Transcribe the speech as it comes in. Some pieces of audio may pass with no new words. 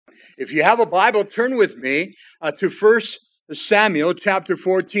If you have a Bible, turn with me to 1 Samuel chapter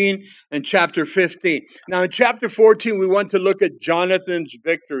 14 and chapter 15. Now, in chapter 14, we want to look at Jonathan's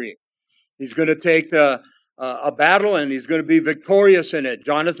victory. He's going to take a battle, and he's going to be victorious in it.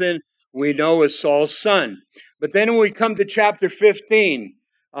 Jonathan, we know, is Saul's son. But then when we come to chapter 15,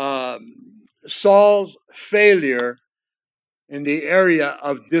 Saul's failure in the area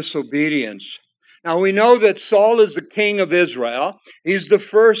of disobedience. Now, we know that Saul is the king of Israel. He's the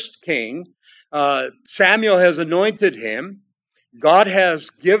first king. Samuel has anointed him. God has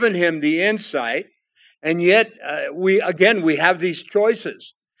given him the insight. And yet, we have these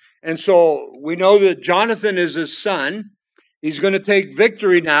choices. And so we know that Jonathan is his son. He's going to take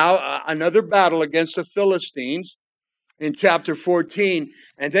victory now, another battle against the Philistines in chapter 14.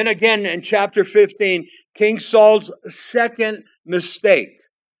 And then again in chapter 15, King Saul's second mistake.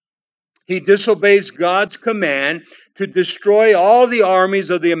 He disobeys God's command to destroy all the armies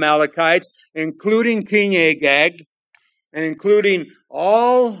of the Amalekites, including King Agag, and including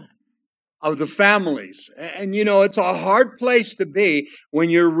all of the families. And you know, it's a hard place to be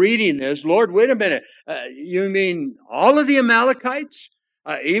when you're reading this. Lord, wait a minute. You mean all of the Amalekites?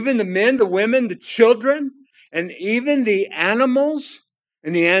 Even the men, the women, the children, and even the animals?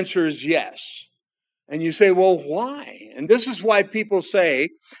 And the answer is yes. And you say, well, why? And this is why people say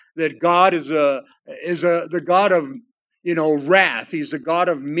that God is the God of, wrath. He's a God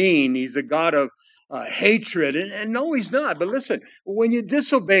of mean. He's a God of hatred. And no, he's not. But listen, when you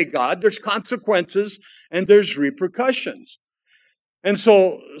disobey God, there's consequences and there's repercussions. And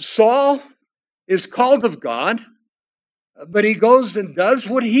so Saul is called of God, but he goes and does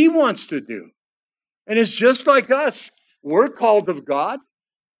what he wants to do. And it's just like us. We're called of God,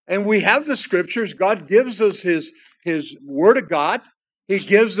 and we have the scriptures. God gives us his word of God. He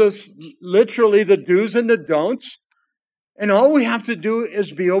gives us literally the do's and the don'ts. And all we have to do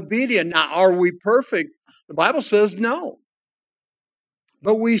is be obedient. Now, are we perfect? The Bible says no.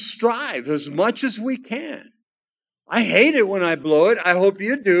 But we strive as much as we can. I hate it when I blow it. I hope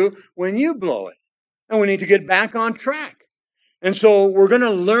you do when you blow it. And we need to get back on track. And so we're going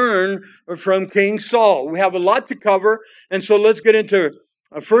to learn from King Saul. We have a lot to cover. And so let's get into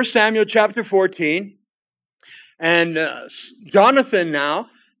 1 Samuel chapter 14. And Jonathan now,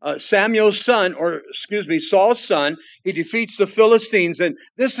 Saul's son, he defeats the Philistines. And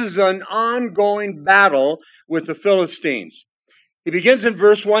this is an ongoing battle with the Philistines. He begins in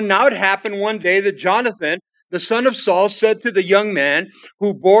verse 1. Now it happened one day that Jonathan, the son of Saul, said to the young man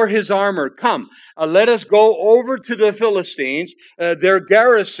who bore his armor, come, let us go over to the Philistines, their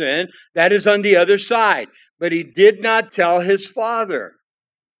garrison that is on the other side. But he did not tell his father.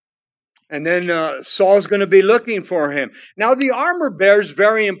 And then Saul's going to be looking for him. Now, the armor bearer is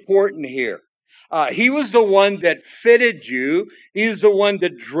very important here. He was the one that fitted you. He was the one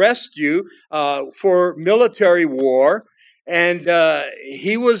that dressed you for military war. And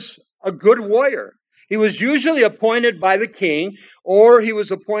he was a good warrior. He was usually appointed by the king, or he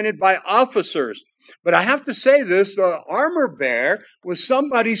was appointed by officers. But I have to say this, the armor bearer was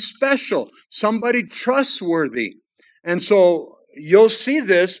somebody special, somebody trustworthy. And so you'll see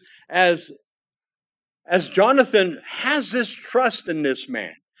this as Jonathan has this trust in this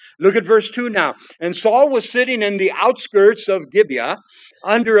man. Look at verse 2 now. And Saul was sitting in the outskirts of Gibeah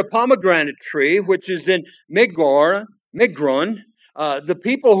under a pomegranate tree, which is in Migron. The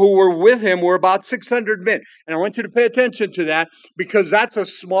people who were with him were about 600 men. And I want you to pay attention to that because that's a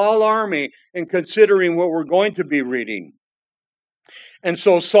small army in considering what we're going to be reading. And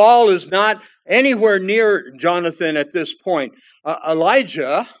so Saul is not anywhere near Jonathan at this point.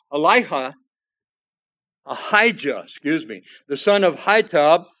 Ahijah, the son of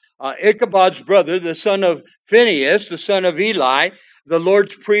Ahitub, Ichabod's brother, the son of Phinehas, the son of Eli, the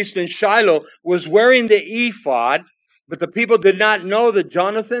Lord's priest in Shiloh, was wearing the ephod, but the people did not know that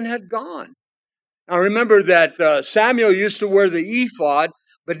Jonathan had gone. Now remember that Samuel used to wear the ephod,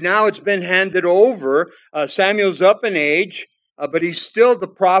 but now it's been handed over. Samuel's up in age, but he's still the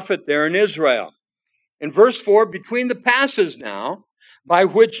prophet there in Israel. In verse 4, between the passes now, by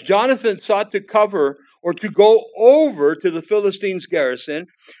which Jonathan sought to cover or to go over to the Philistines' garrison,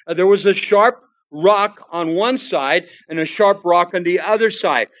 there was a sharp rock on one side and a sharp rock on the other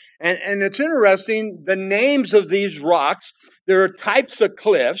side. And it's interesting, the names of these rocks, there are types of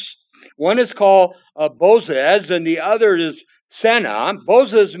cliffs. One is called Bozez and the other is Senna.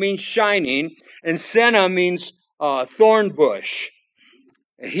 Bozez means shining and Senna means thorn bush.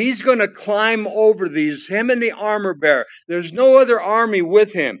 He's going to climb over these, him and the armor bearer. There's no other army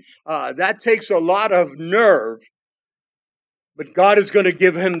with him. That takes a lot of nerve, but God is going to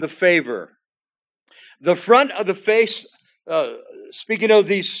give him the favor. The front of the face uh, speaking of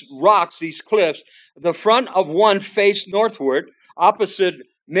these rocks, these cliffs, the front of one faced northward, opposite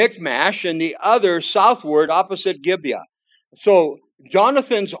Michmash, and the other southward, opposite Gibeah. So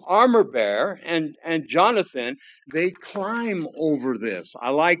Jonathan's armor bearer and Jonathan, they climb over this. I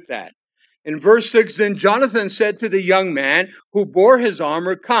like that. In verse 6, then Jonathan said to the young man who bore his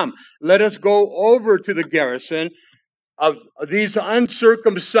armor, come, let us go over to the garrison of these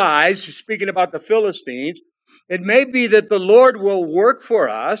uncircumcised, speaking about the Philistines. It may be that the Lord will work for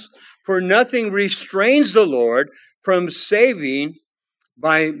us, for nothing restrains the Lord from saving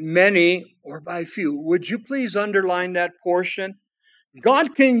by many or by few. Would you please underline that portion?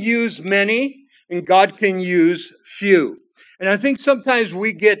 God can use many and God can use few. And I think sometimes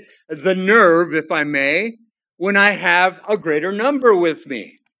we get the nerve, if I may, when I have a greater number with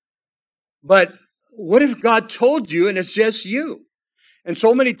me. But what if God told you and it's just you? And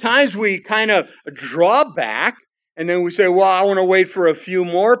so many times we kind of draw back and then we say, well, I want to wait for a few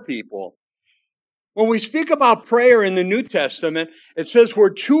more people. When we speak about prayer in the New Testament, it says where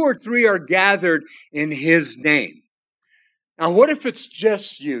 2 or 3 are gathered in His name. Now, what if it's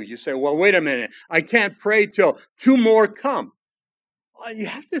just you? You say, well, wait a minute. I can't pray till 2 more come. Well, you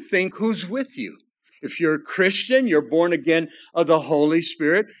have to think who's with you. If you're a Christian, you're born again of the Holy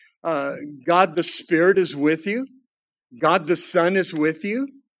Spirit. God the Spirit is with you. God the Son is with you.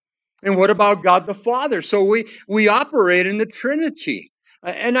 And what about God the Father? So we operate in the Trinity.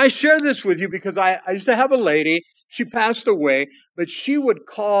 And I share this with you because I used to have a lady. She passed away, but she would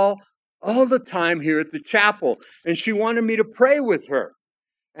call all the time here at the chapel. And she wanted me to pray with her.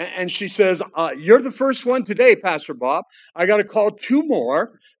 And she says, you're the first one today, Pastor Bob. I got to call 2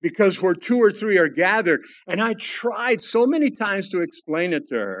 more because where 2 or 3 are gathered. And I tried so many times to explain it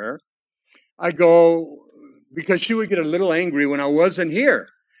to her. I go, because she would get a little angry when I wasn't here.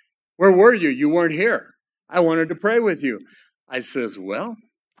 Where were you? You weren't here. I wanted to pray with you. I says, well,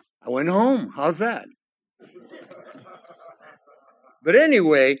 I went home. How's that? But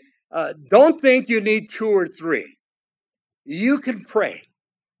anyway, don't think you need 2 or 3. You can pray.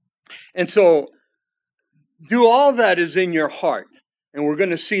 And so do all that is in your heart. And we're going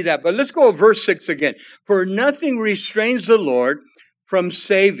to see that. But let's go to verse 6 again. For nothing restrains the Lord from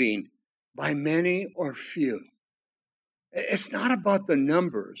saving by many or few. It's not about the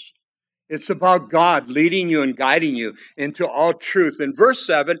numbers. It's about God leading you and guiding you into all truth. In verse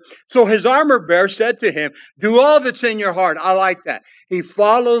 7, so his armor bearer said to him, do all that's in your heart. I like that. He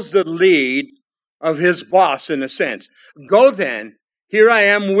follows the lead of his boss in a sense. Go then. Here I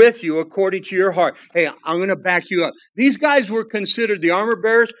am with you according to your heart. Hey, I'm going to back you up. These guys were considered, the armor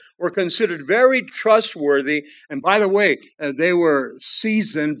bearers were considered very trustworthy. And by the way, they were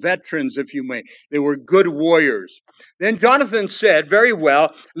seasoned veterans, if you may. They were good warriors. Then Jonathan said, very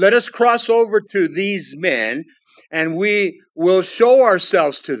well, let us cross over to these men and we will show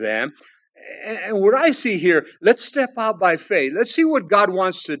ourselves to them. And what I see here, let's step out by faith. Let's see what God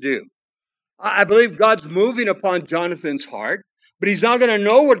wants to do. I believe God's moving upon Jonathan's heart. But he's not going to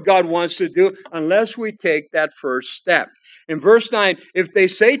know what God wants to do unless we take that first step. In verse 9, if they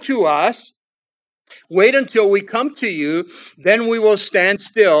say to us, wait until we come to you, then we will stand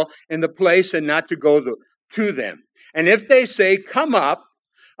still in the place and not to go to them. And if they say, come up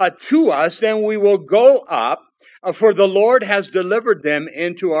to us, then we will go up, for the Lord has delivered them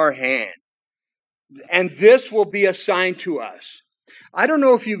into our hand. And this will be a sign to us. I don't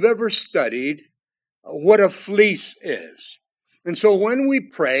know if you've ever studied what a fleece is. And so when we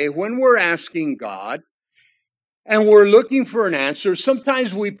pray, when we're asking God, and we're looking for an answer,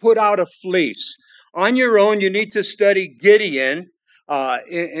 sometimes we put out a fleece. On your own, you need to study Gideon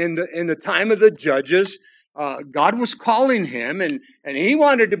in the time of the judges. God was calling him, and he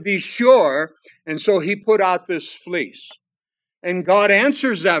wanted to be sure, and so he put out this fleece. And God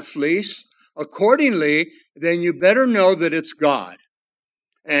answers that fleece accordingly, then you better know that it's God.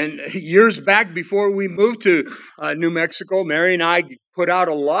 And years back, before we moved to New Mexico, Mary and I put out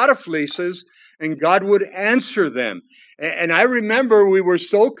a lot of fleeces, and God would answer them. And I remember we were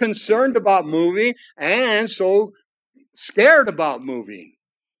so concerned about moving and so scared about moving,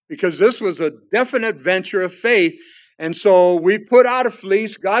 because this was a definite venture of faith. And so we put out a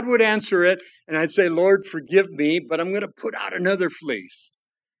fleece, God would answer it, and I'd say, Lord, forgive me, but I'm going to put out another fleece.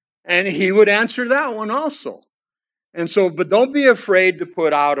 And he would answer that one also. And so, but don't be afraid to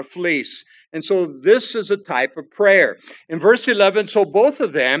put out a fleece. And so this is a type of prayer. In verse 11, so both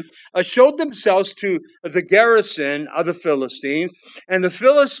of them showed themselves to the garrison of the Philistines. And the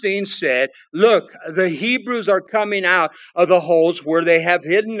Philistines said, look, the Hebrews are coming out of the holes where they have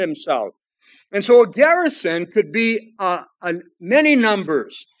hidden themselves. And so a garrison could be many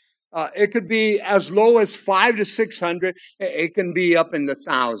numbers. It could be as low as 500 to 600. It can be up in the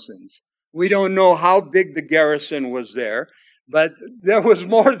thousands. We don't know how big the garrison was there, but there was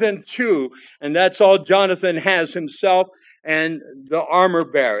more than two, and that's all Jonathan has, himself and the armor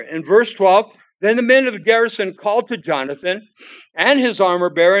bearer. In verse 12, then the men of the garrison called to Jonathan and his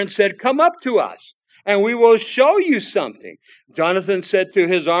armor bearer and said, "Come up to us, and we will show you something." Jonathan said to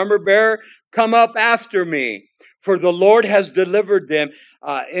his armor bearer, "Come up after me, for the Lord has delivered them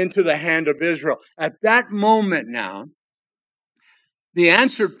into the hand of Israel." At that moment now, the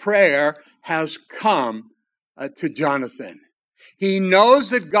answered prayer has come to Jonathan. He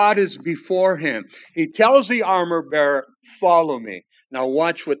knows that God is before him. He tells the armor bearer, "Follow me." Now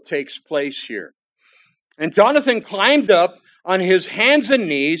watch what takes place here. And Jonathan climbed up on his hands and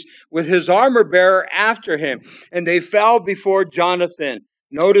knees with his armor bearer after him, and they fell before Jonathan.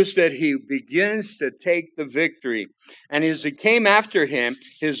 Notice that he begins to take the victory. And as he came after him,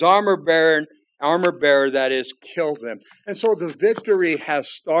 his armor bearer, that is, killed them. And so the victory has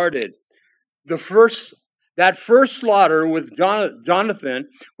started. That first slaughter with Jonathan,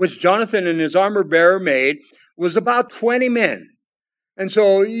 which Jonathan and his armor bearer made, was about 20 men. And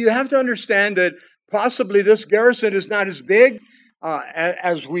so you have to understand that possibly this garrison is not as big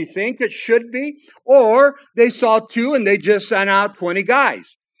as we think it should be, or they saw two and they just sent out 20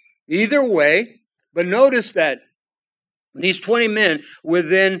 guys. Either way, but notice that these 20 men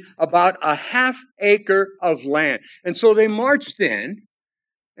within about a half acre of land. And so they marched in,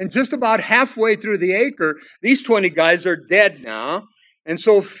 and just about halfway through the acre, these 20 guys are dead now. And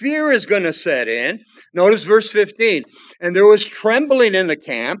so fear is going to set in. Notice verse 15. And there was trembling in the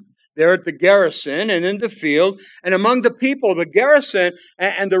camp, there at the garrison and in the field, and among the people. The garrison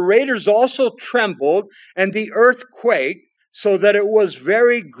and the raiders also trembled, and the earth quaked, so that it was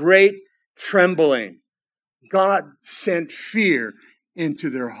very great trembling. God sent fear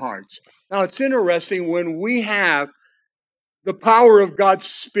into their hearts. Now it's interesting when we have the power of God's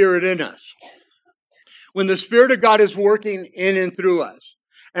Spirit in us. When the Spirit of God is working in and through us,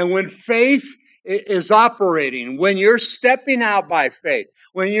 and when faith is operating, when you're stepping out by faith,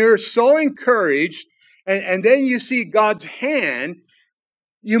 when you're so encouraged, and then you see God's hand,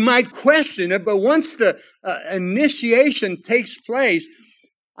 you might question it, but once the initiation takes place,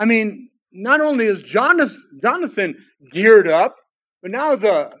 I mean, not only is Jonathan geared up, but now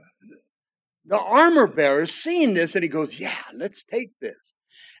the armor bearer is seeing this, and he goes, "Yeah, let's take this."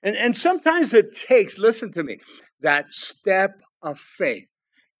 And sometimes it takes, listen to me, that step of faith.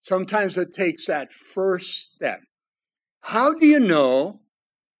 Sometimes it takes that first step. How do you know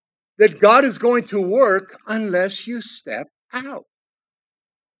that God is going to work unless you step out?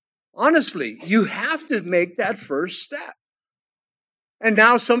 Honestly, you have to make that first step. And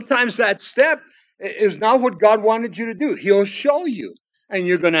now sometimes that step is not what God wanted you to do. He'll show you, and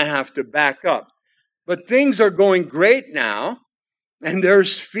you're going to have to back up. But things are going great now, and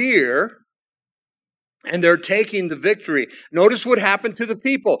there's fear, and they're taking the victory. Notice what happened to the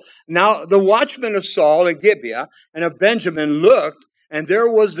people. Now, the watchmen of Saul and Gibeah and of Benjamin looked, and there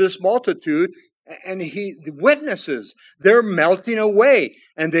was this multitude, and the witnesses, they're melting away,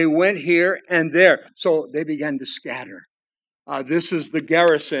 and they went here and there. So they began to scatter. This is the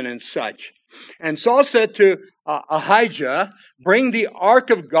garrison and such. And Saul said to Ahijah, "Bring the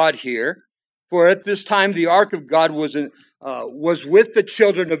ark of God here." For at this time the ark of God was with the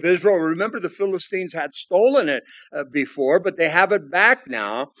children of Israel. Remember, the Philistines had stolen it before, but they have it back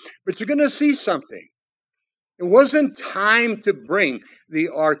now. But you're going to see something. It wasn't time to bring the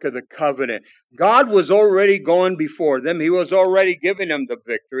Ark of the Covenant. God was already going before them. He was already giving them the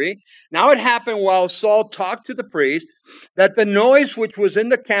victory. Now it happened while Saul talked to the priest that the noise which was in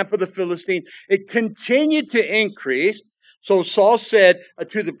the camp of the Philistines, it continued to increase. So Saul said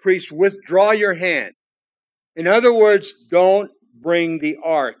to the priest, "Withdraw your hand." In other words, don't bring the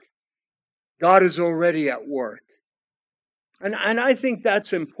ark. God is already at work. And I think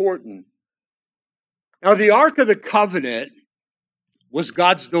that's important. Now, the Ark of the Covenant was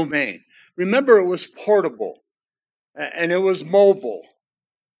God's domain. Remember, it was portable and it was mobile.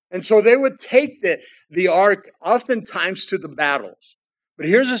 And so they would take the ark oftentimes to the battles. But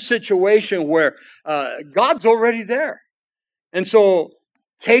here's a situation where God's already there. And so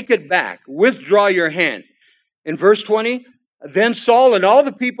take it back. Withdraw your hand. In verse 20, then Saul and all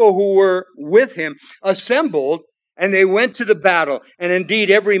the people who were with him assembled, and they went to the battle. And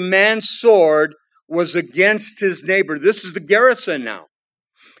indeed, every man's sword was against his neighbor. This is the garrison now.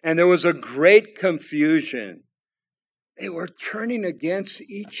 And there was a great confusion. They were turning against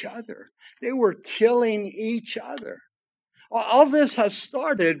each other. They were killing each other. All this has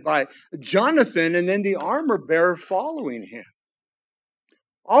started by Jonathan and then the armor bearer following him.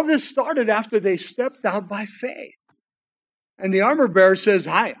 All this started after they stepped out by faith. And the armor bearer says,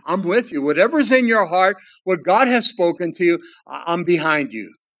 hi, I'm with you. Whatever's in your heart, what God has spoken to you, I'm behind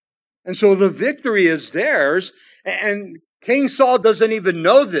you. And so the victory is theirs. And King Saul doesn't even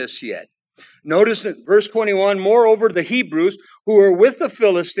know this yet. Notice in verse 21, moreover, the Hebrews who were with the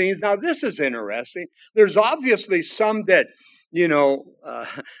Philistines. Now, this is interesting. There's obviously some that,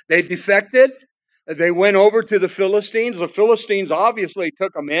 they defected. They went over to the Philistines. The Philistines obviously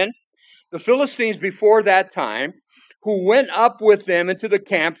took them in. The Philistines before that time, who went up with them into the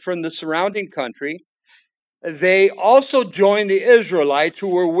camp from the surrounding country, they also joined the Israelites who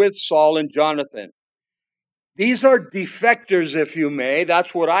were with Saul and Jonathan. These are defectors, if you may.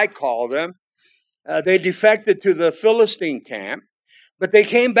 That's what I call them. They defected to the Philistine camp, but they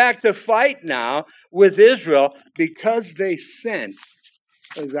came back to fight now with Israel because they sensed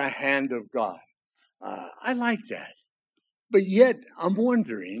the hand of God. I like that. But yet, I'm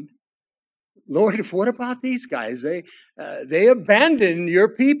wondering, Lord, what about these guys? They abandoned your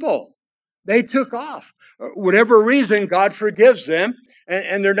people. They took off. Whatever reason, God forgives them,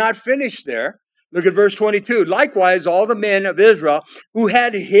 and they're not finished there. Look at verse 22. Likewise, all the men of Israel who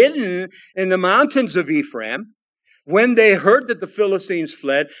had hidden in the mountains of Ephraim, when they heard that the Philistines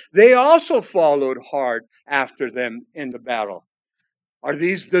fled, they also followed hard after them in the battle. Are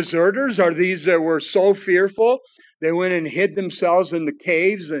these deserters? Are these that were so fearful? They went and hid themselves in the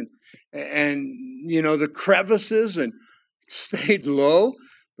caves and the crevices and stayed low.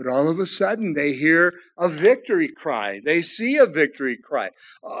 But all of a sudden they hear a victory cry. They see a victory cry.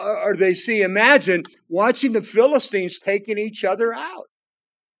 Or they see, imagine watching the Philistines taking each other out.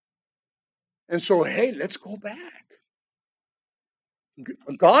 And so, hey, let's go back.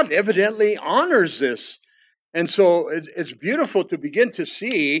 God evidently honors this. And so it's beautiful to begin to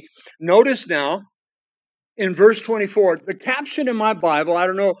see. Notice now, in verse 24, the caption in my Bible, I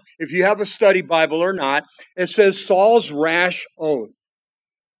don't know if you have a study Bible or not, it says Saul's rash oath.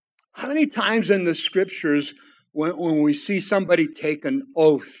 How many times in the scriptures when we see somebody take an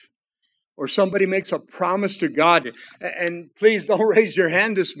oath or somebody makes a promise to God, and please don't raise your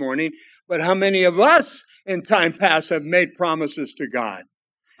hand this morning, but how many of us in time past have made promises to God?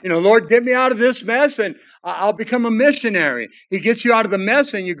 Lord, get me out of this mess and I'll become a missionary. He gets you out of the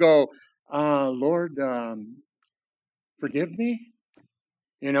mess and you go, Lord, forgive me.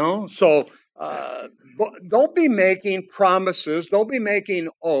 So don't be making promises. Don't be making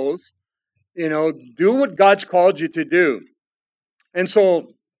oaths. Do what God's called you to do. And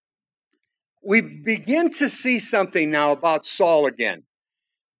so we begin to see something now about Saul again.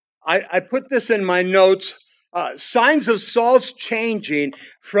 I put this in my notes. Signs of Saul's changing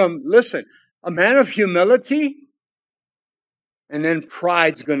from, listen, a man of humility, and then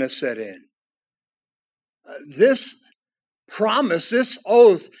pride's going to set in. This promise, this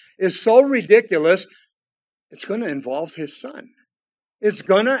oath is so ridiculous, it's going to involve his son. It's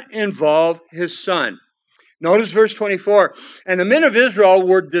going to involve his son. Notice verse 24. And the men of Israel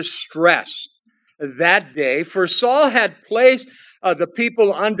were distressed that day, for Saul had placed the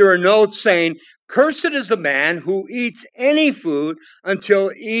people under an oath, saying, cursed is the man who eats any food until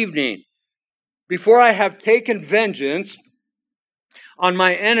evening, before I have taken vengeance on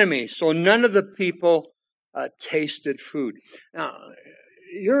my enemy. So none of the people tasted food. Now,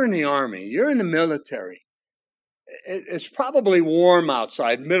 you're in the army. You're in the military. It's probably warm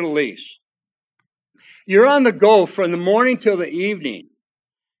outside, Middle East. You're on the go from the morning till the evening.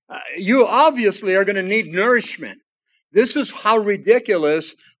 You obviously are going to need nourishment. This is how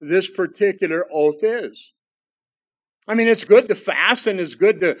ridiculous this particular oath is. I mean, it's good to fast and it's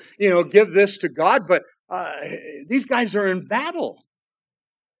good to, give this to God, but these guys are in battle.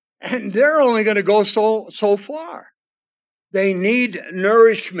 And they're only going to go so far. They need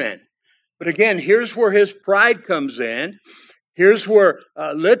nourishment. But again, here's where his pride comes in. Here's where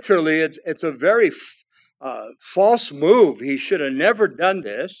literally it's a very false move. He should have never done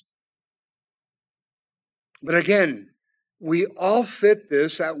this. But again, we all fit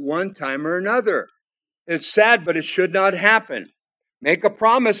this at one time or another. It's sad, but it should not happen. Make a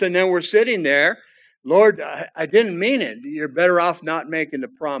promise and then we're sitting there. Lord, I didn't mean it. You're better off not making the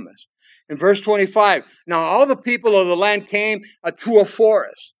promise. In verse 25, now all the people of the land came to a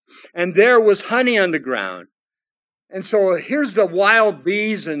forest, and there was honey on the ground. And so here's the wild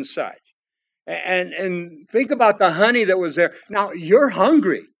bees and such. And think about the honey that was there. Now you're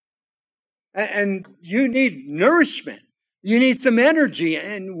hungry, and you need nourishment. You need some energy,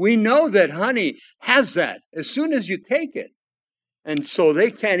 and we know that honey has that as soon as you take it. And so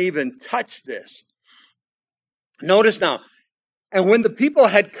they can't even touch this. Notice now, and when the people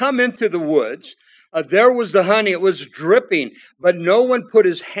had come into the woods, There was the honey. It was dripping, but no one put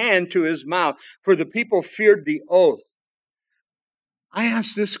his hand to his mouth, for the people feared the oath. I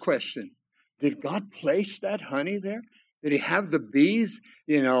ask this question. Did God place that honey there? Did he have the bees,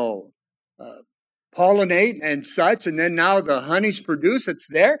 pollinate and such, and then now the honey's produced? It's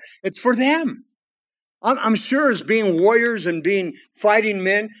there. It's for them. I'm sure as being warriors and being fighting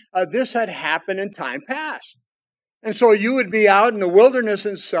men, this had happened in time past. And so you would be out in the wilderness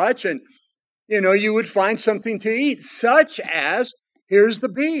and such, and, you would find something to eat, such as, here's the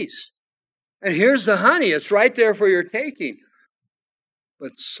bees, and here's the honey. It's right there for your taking.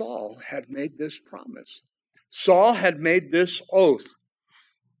 But Saul had made this promise. Saul had made this oath.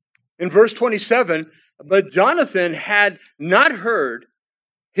 In verse 27, but Jonathan had not heard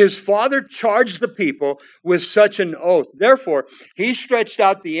his father charge the people with such an oath. Therefore, he stretched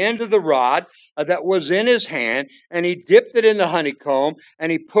out the end of the rod that was in his hand, and he dipped it in the honeycomb,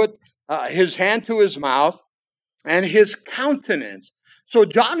 and he put his hand to his mouth and his countenance. So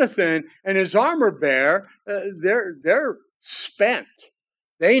Jonathan and his armor bearer, they're spent.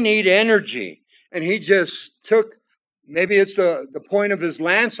 They need energy. And he just took, maybe it's the point of his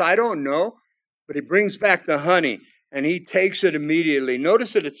lance, I don't know, but he brings back the honey. And he takes it immediately.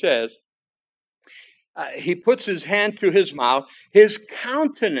 Notice that it says, he puts his hand to his mouth, his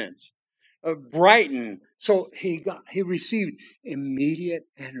countenance brightened. So he received immediate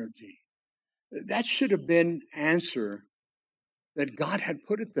energy. That should have been answer that God had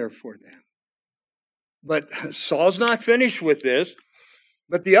put it there for them. But Saul's not finished with this.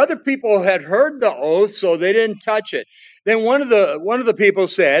 But the other people had heard the oath, so they didn't touch it. Then one of the people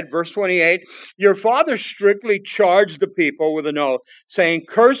said, verse 28, your father strictly charged the people with an oath, saying,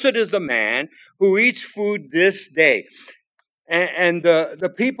 cursed is the man who eats food this day. And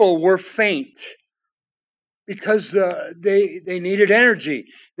the people were faint because they needed energy.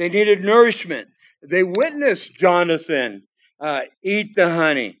 They needed nourishment. They witnessed Jonathan eat the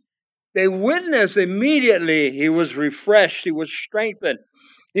honey. They witnessed immediately he was refreshed, he was strengthened,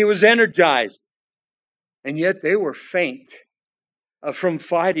 he was energized. And yet they were faint from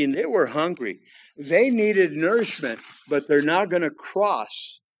fighting. They were hungry. They needed nourishment, but they're not going to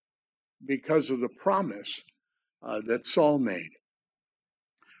cross because of the promise that Saul made.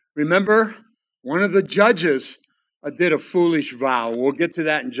 Remember, one of the judges did a foolish vow. We'll get to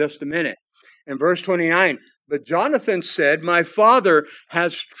that in just a minute. In verse 29, but Jonathan said, my father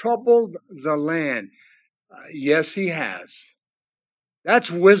has troubled the land. Yes, he has. That's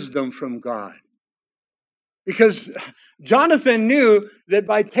wisdom from God. Because Jonathan knew that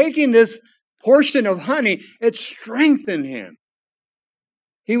by taking this portion of honey, it strengthened him.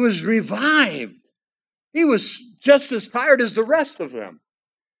 He was revived. He was just as tired as the rest of them.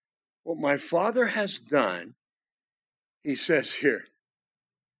 What my father has done, he says here,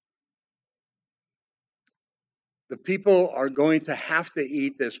 the people are going to have to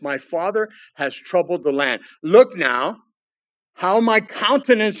eat this. My father has troubled the land. Look now how my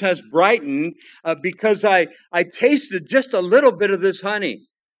countenance has brightened because I tasted just a little bit of this honey.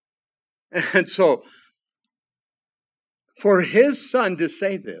 And so, for his son to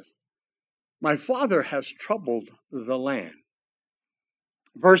say this, my father has troubled the land.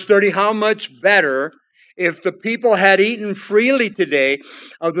 Verse 30, how much better if the people had eaten freely today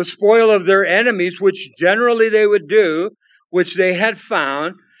of the spoil of their enemies, which generally they would do, which they had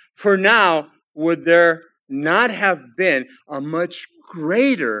found, for now would there not have been a much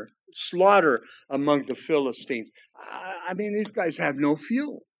greater slaughter among the Philistines. I mean, these guys have no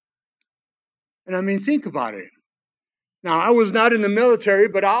fuel. And I mean, think about it. Now, I was not in the military,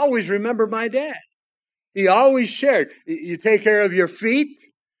 but I always remember my dad. He always shared, you take care of your feet,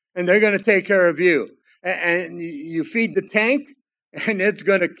 and they're going to take care of you. And you feed the tank, and it's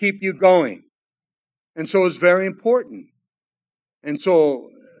going to keep you going. And so it's very important. And so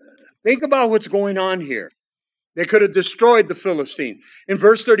think about what's going on here. They could have destroyed the Philistines. In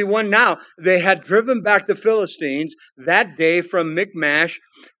verse 31, now they had driven back the Philistines that day from Michmash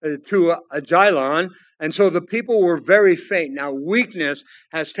to Ajalon. And so the people were very faint. Now weakness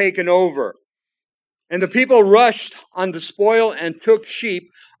has taken over. And the people rushed on the spoil and took sheep,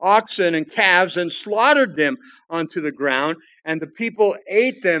 oxen, and calves and slaughtered them onto the ground. And the people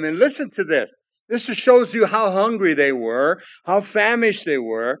ate them. And listen to this. This just shows you how hungry they were, how famished they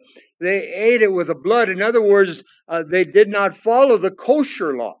were. They ate it with the blood. In other words, they did not follow the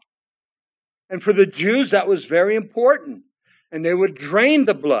kosher law. And for the Jews, that was very important. And they would drain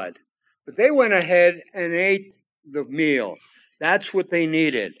the blood. But they went ahead and ate the meal. That's what they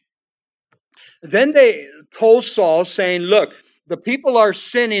needed. Then they told Saul, saying, look, the people are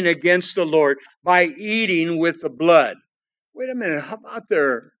sinning against the Lord by eating with the blood. Wait a minute, how about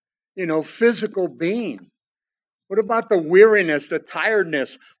their physical being? What about the weariness, the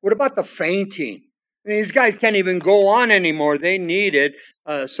tiredness? What about the fainting? These guys can't even go on anymore. They needed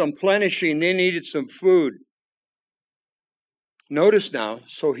some plenishing. They needed some food. Notice now,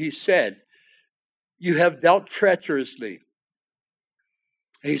 so he said, you have dealt treacherously.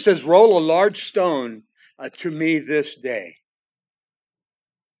 He says, roll a large stone to me this day.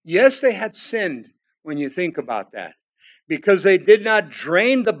 Yes, they had sinned when you think about that, because they did not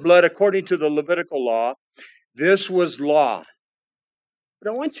drain the blood according to the Levitical law. This was law. But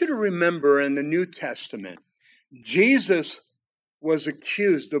I want you to remember in the New Testament, Jesus was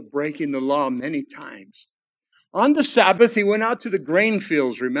accused of breaking the law many times. On the Sabbath, he went out to the grain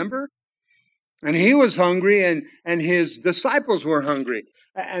fields, remember? And he was hungry, and his disciples were hungry.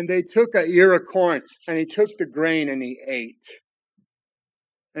 And they took an ear of corn, and he took the grain and he ate.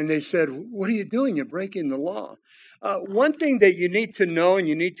 And they said, what are you doing? You're breaking the law. One thing that you need to know and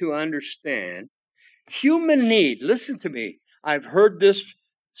you need to understand, human need, listen to me. I've heard this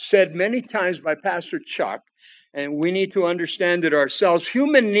said many times by Pastor Chuck, and we need to understand it ourselves.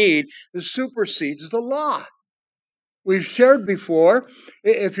 Human need supersedes the law. We've shared before,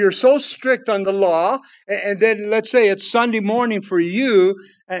 if you're so strict on the law, and then let's say it's Sunday morning for you,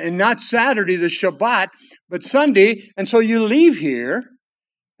 and not Saturday, the Shabbat, but Sunday, and so you leave here,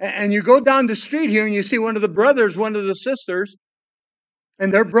 and you go down the street here, and you see one of the brothers, one of the sisters,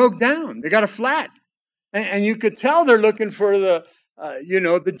 and they're broke down. They got a flat. And you could tell they're looking for the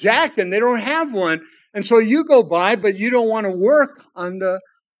jack, and they don't have one. And so you go by, but you don't want to work on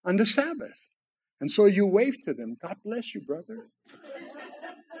the Sabbath. And so you wave to them. God bless you, brother.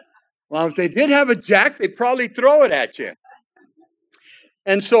 Well, if they did have a jack, they'd probably throw it at you.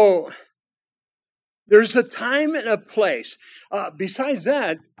 And so there's a time and a place. Besides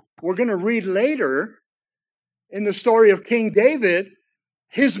that, we're going to read later in the story of King David,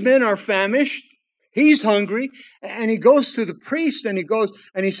 his men are famished. He's hungry, and he goes to the priest, and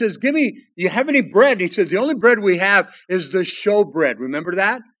he says, do you have any bread? And he says, the only bread we have is the show bread. Remember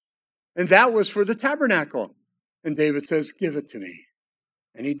that? And that was for the tabernacle. And David says, give it to me.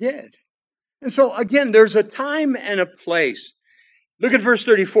 And he did. And so again, there's a time and a place. Look at verse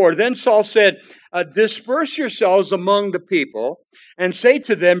 34. Then Saul said, disperse yourselves among the people and say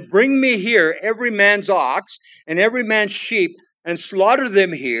to them, bring me here every man's ox and every man's sheep, and slaughter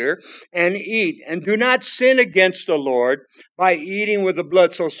them here and eat, and do not sin against the Lord by eating with the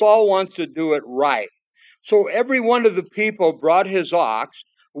blood. So Saul wants to do it right. So every one of the people brought his ox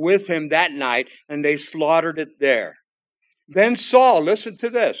with him that night, and they slaughtered it there. Then Saul, listen to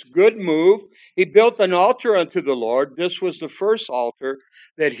this, good move. He built an altar unto the Lord. This was the first altar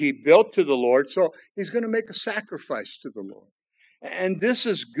that he built to the Lord. So he's going to make a sacrifice to the Lord. And this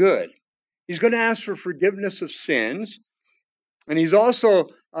is good. He's going to ask for forgiveness of sins. And he's also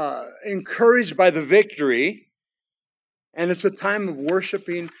encouraged by the victory. And it's a time of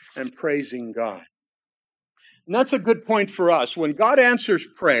worshiping and praising God. And that's a good point for us. When God answers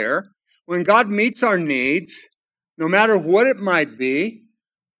prayer, when God meets our needs, no matter what it might be,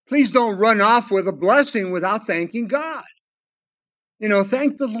 please don't run off with a blessing without thanking God.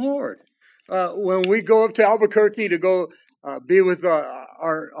 Thank the Lord. When we go up to Albuquerque to go be with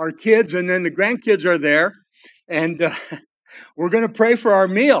our kids, and then the grandkids are there, and we're going to pray for our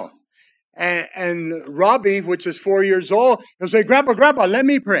meal. And Robbie, which is 4 years old, he'll say, Grandpa, let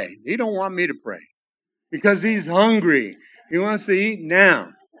me pray. He don't want me to pray because he's hungry. He wants to eat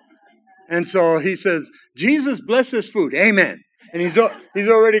now. And so he says, Jesus, bless this food. Amen. And he's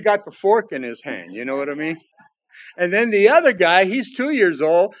already got the fork in his hand. You know what I mean? And then the other guy, he's 2 years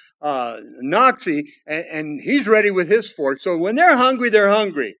old, Noxie, and he's ready with his fork. So when they're hungry, they're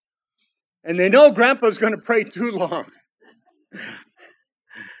hungry. And they know Grandpa's going to pray too long.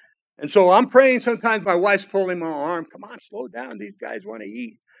 And so I'm praying. Sometimes my wife's pulling my arm. Come on, slow down. These guys want to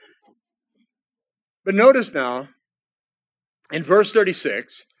eat. But notice now, in verse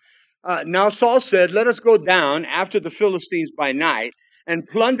 36, now Saul said, let us go down after the Philistines by night and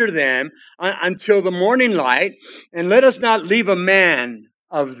plunder them until the morning light, and let us not leave a man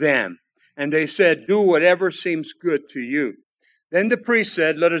of them. And they said, do whatever seems good to you. Then the priest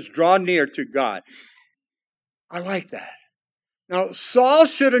said, let us draw near to God. I like that. Now, Saul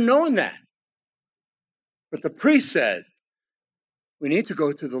should have known that. But the priest said, we need to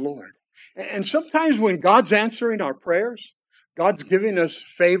go to the Lord. And sometimes when God's answering our prayers, God's giving us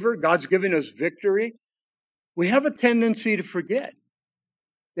favor, God's giving us victory, we have a tendency to forget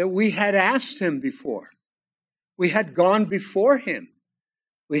that we had asked him before. We had gone before him.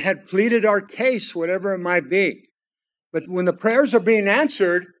 We had pleaded our case, whatever it might be. But when the prayers are being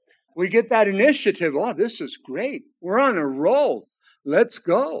answered, we get that initiative. Oh, this is great. We're on a roll. Let's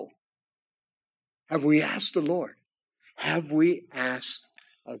go. Have we asked the Lord? Have we asked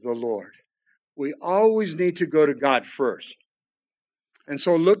the Lord? We always need to go to God first. And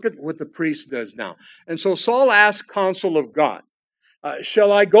so look at what the priest does now. And so Saul asked counsel of God.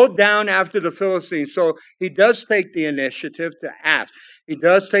 Shall I go down after the Philistines? So he does take the initiative to ask. He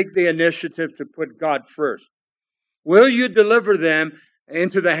does take the initiative to put God first. Will you deliver them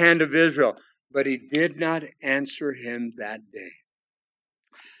into the hand of Israel? But he did not answer him that day.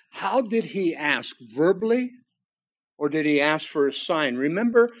 How did he ask? Verbally? Or did he ask for a sign?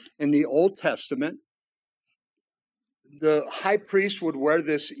 Remember in the Old Testament, the high priest would wear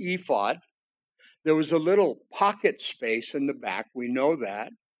this ephod. There was a little pocket space in the back. We know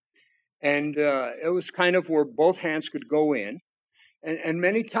that. And it was kind of where both hands could go in. And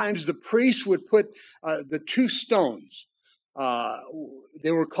many times the priest would put the two stones.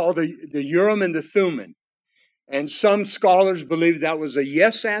 They were called the Urim and the Thummim. And some scholars believe that was a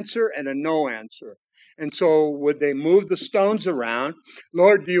yes answer and a no answer. And so would they move the stones around?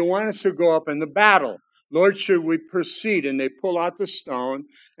 Lord, do you want us to go up in the battle? Lord, should we proceed? And they pull out the stone,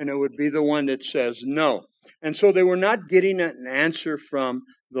 and it would be the one that says no. And so they were not getting an answer from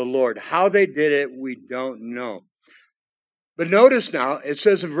the Lord. How they did it, we don't know. But notice now, it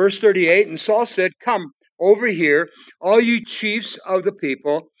says in verse 38, and Saul said, come over here, all you chiefs of the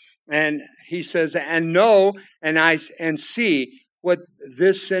people. And he says, and know and see what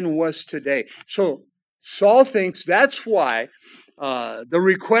this sin was today. So Saul thinks that's why the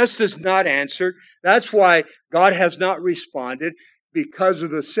request is not answered. That's why God has not responded, because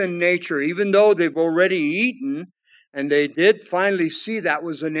of the sin nature. Even though they've already eaten and they did finally see that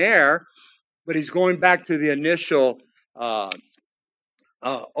was an error, but he's going back to the initial oath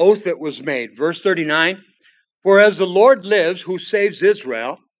that was made. Verse 39, for as the Lord lives, who saves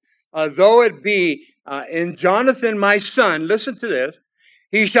Israel, though it be in Jonathan my son, listen to this,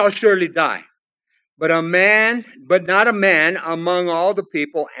 he shall surely die. But not a man among all the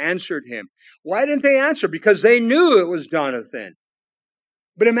people answered him. Why didn't they answer? Because they knew it was Jonathan.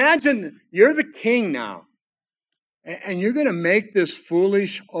 But imagine you're the king now, and you're going to make this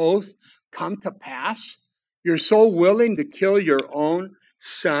foolish oath come to pass. You're so willing to kill your own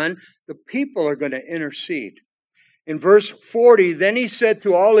son. The people are going to intercede. In verse 40, then he said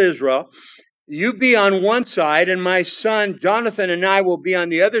to all Israel, you be on one side, and my son Jonathan and I will be on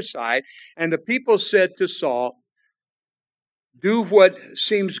the other side. And the people said to Saul, do what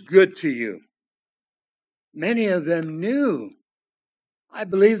seems good to you. Many of them knew. I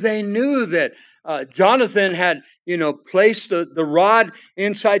believe they knew that Jonathan had, placed the rod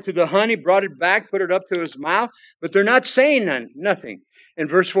inside to the honey, brought it back, put it up to his mouth. But they're not saying nothing. In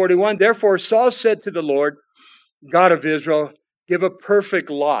verse 41, therefore Saul said to the Lord, God of Israel, give a perfect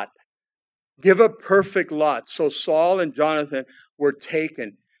lot. Give a perfect lot. So Saul and Jonathan were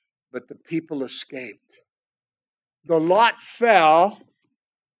taken, but the people escaped. The lot fell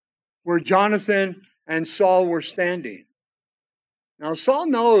where Jonathan and Saul were standing. Now Saul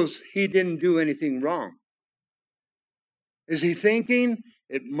knows he didn't do anything wrong. Is he thinking,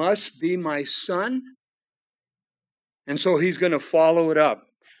 it must be my son? And so he's going to follow it up.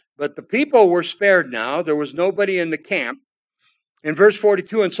 But the people were spared now. There was nobody in the camp. In verse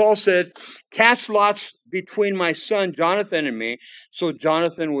 42, and Saul said, cast lots between my son Jonathan and me. So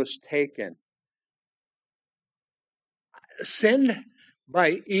Jonathan was taken. Sin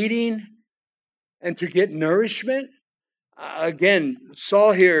by eating and to get nourishment. Again,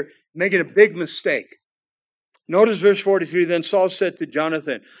 Saul here making a big mistake. Notice verse 43, then Saul said to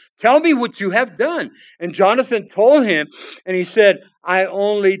Jonathan, tell me what you have done. And Jonathan told him, and he said, I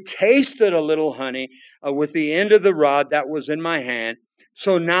only tasted a little honey with the end of the rod that was in my hand.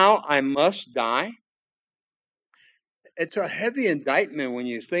 So now I must die. It's a heavy indictment when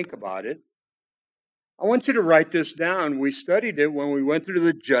you think about it. I want you to write this down. We studied it when we went through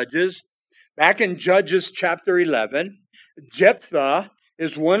the Judges. Back in Judges chapter 11, Jephthah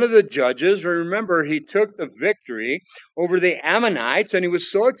is one of the judges. Remember, he took the victory over the Ammonites, and he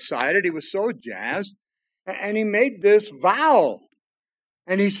was so excited, he was so jazzed, and he made this vow.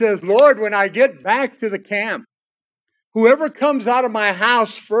 And he says, Lord, when I get back to the camp, whoever comes out of my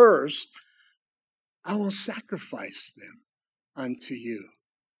house first, I will sacrifice them unto you.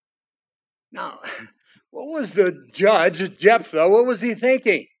 Now, what was the judge, Jephthah, what was he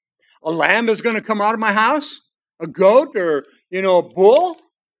thinking? A lamb is going to come out of my house? A goat or, a bull?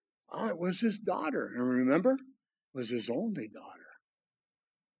 Oh, it was his daughter. And remember, it was his only daughter.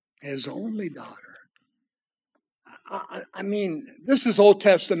 His only daughter. I mean, this is Old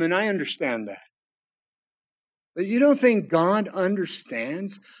Testament. I understand that. But you don't think God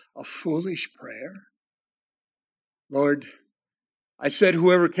understands a foolish prayer? Lord, I said,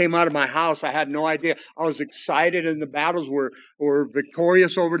 whoever came out of my house, I had no idea. I was excited, and the battles were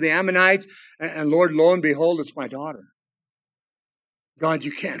victorious over the Ammonites. And Lord, lo and behold, it's my daughter. God,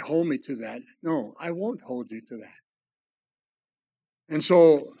 you can't hold me to that. No, I won't hold you to that. And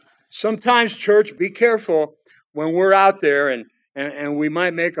so sometimes, church, be careful when we're out there and we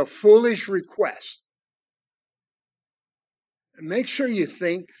might make a foolish request. Make sure you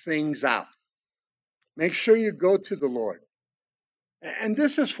think things out. Make sure you go to the Lord. And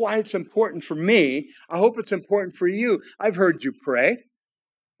this is why it's important for me. I hope it's important for you. I've heard you pray.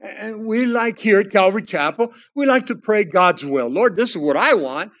 And we like here at Calvary Chapel, we like to pray God's will. Lord, this is what I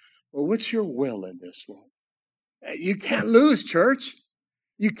want. Well, what's your will in this, Lord? You can't lose, church.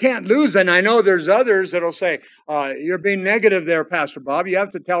 You can't lose. And I know there's others that'll say, you're being negative there, Pastor Bob. You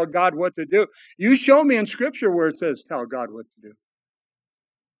have to tell God what to do. You show me in Scripture where it says tell God what to do.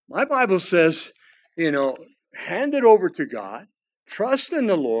 My Bible says, hand it over to God. Trust in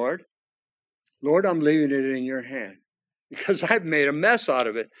the Lord. Lord, I'm leaving it in your hand because I've made a mess out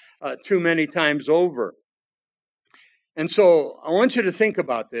of it too many times over. And so I want you to think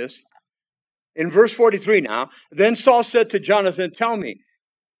about this. In verse 43 now, then Saul said to Jonathan, tell me,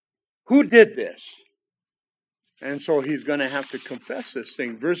 who did this? And so he's going to have to confess this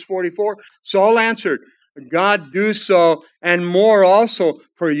thing. Verse 44, Saul answered, God do so, and more also,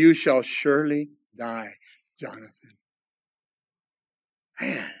 for you shall surely die, Jonathan.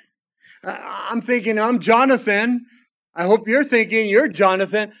 Man, I'm thinking, I'm Jonathan. I hope you're thinking, you're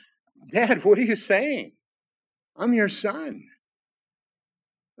Jonathan. Dad, what are you saying? I'm your son.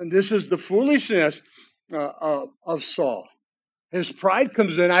 And this is the foolishness of Saul. His pride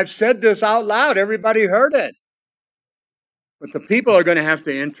comes in. I've said this out loud. Everybody heard it. But the people are going to have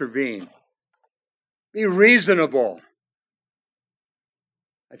to intervene. Be reasonable.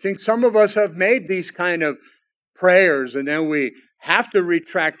 I think some of us have made these kind of prayers and then we have to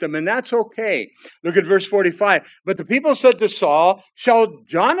retract them, and that's okay. Look at verse 45. But the people said to Saul, shall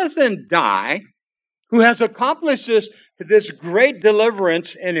Jonathan die, who has accomplished this great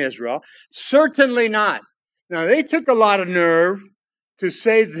deliverance in Israel? Certainly not. Now, they took a lot of nerve to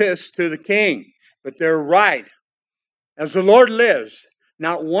say this to the king, but they're right. As the Lord lives,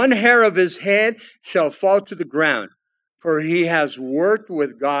 not one hair of his head shall fall to the ground, for he has worked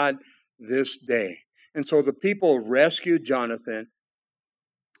with God this day. And so the people rescued Jonathan,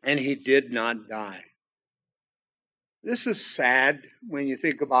 and he did not die. This is sad when you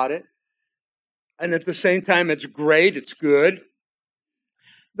think about it. And at the same time, it's great, it's good.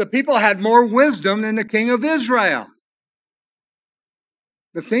 The people had more wisdom than the king of Israel.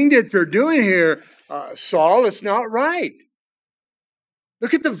 The thing that they're doing here, Saul, it's not right.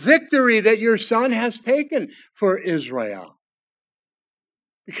 Look at the victory that your son has taken for Israel.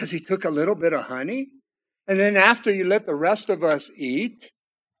 Because he took a little bit of honey, and then after you let the rest of us eat,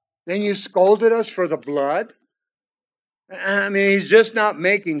 then you scolded us for the blood. I mean, he's just not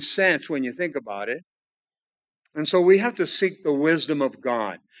making sense when you think about it. And so we have to seek the wisdom of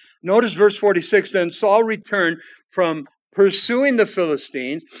God. Notice verse 46, then Saul returned from pursuing the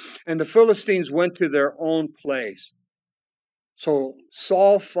Philistines, and the Philistines went to their own place. So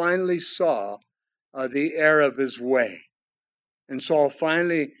Saul finally saw the error of his way. And Saul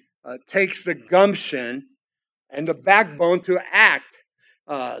finally takes the gumption and the backbone to act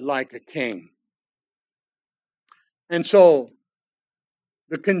like a king. And so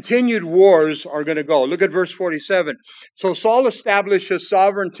the continued wars are going to go. Look at verse 47. So Saul established his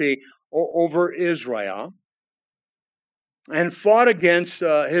sovereignty over Israel and fought against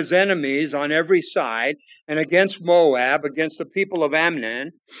his enemies on every side, and against Moab, against the people of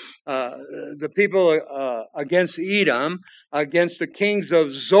Ammon, the people against Edom, against the kings of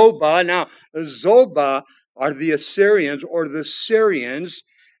Zobah. Now, Zobah are the Assyrians or the Syrians,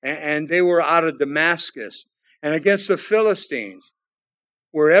 and they were out of Damascus, and against the Philistines.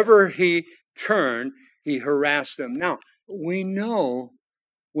 Wherever he turned, he harassed them. Now, we know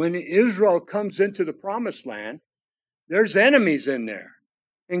when Israel comes into the promised land, there's enemies in there.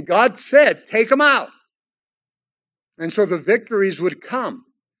 And God said, take them out. And so the victories would come.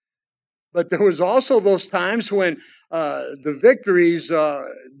 But there was also those times when the victories,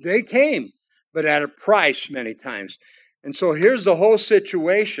 they came, but at a price many times. And so here's the whole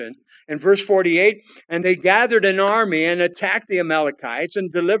situation. In verse 48, and they gathered an army and attacked the Amalekites and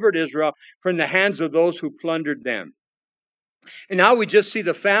delivered Israel from the hands of those who plundered them. And now we just see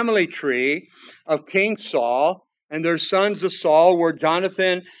the family tree of King Saul, and their sons of Saul were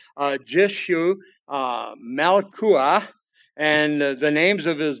Jonathan, Jishu, Malchuah, and the names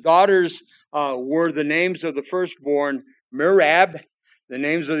of his daughters were the names of the firstborn Merab, the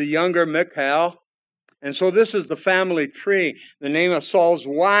names of the younger Michal, And so this is the family tree. The name of Saul's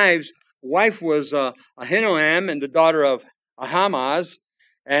wife was Ahinoam, and the daughter of Ahimaaz.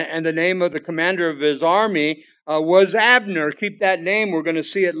 And the name of the commander of his army was Abner. Keep that name. We're going to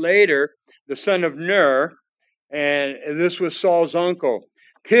see it later. The son of Ner. And this was Saul's uncle.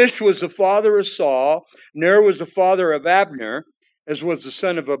 Kish was the father of Saul. Ner was the father of Abner, as was the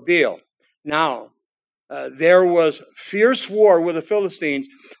son of Abiel. Now, there was fierce war with the Philistines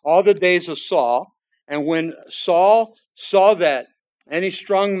all the days of Saul. And when Saul saw that any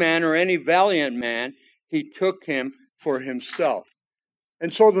strong man or any valiant man, he took him for himself.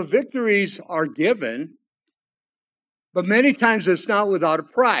 And so the victories are given, but many times it's not without a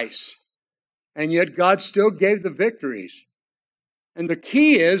price. And yet God still gave the victories. And the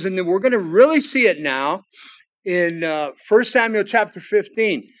key is, and we're going to really see it now in 1 Samuel chapter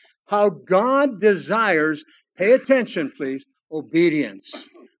 15, how God desires, pay attention please, obedience.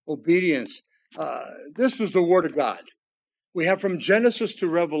 Obedience. This is the Word of God. We have from Genesis to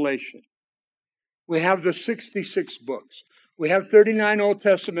Revelation. We have the 66 books. We have 39 Old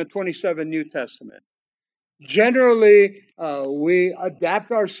Testament, 27 New Testament. Generally, we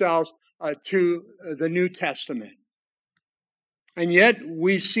adapt ourselves to the New Testament. And yet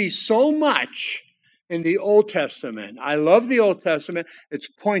we see so much in the Old Testament. I love the Old Testament. It's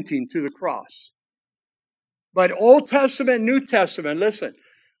pointing to the cross. But Old Testament, New Testament, listen,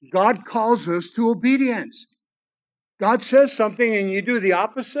 God calls us to obedience. God says something and you do the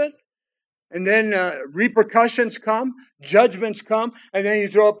opposite. And then repercussions come, judgments come, and then you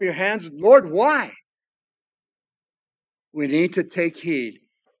throw up your hands. Lord, why? We need to take heed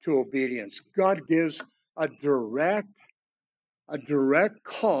to obedience. God gives a direct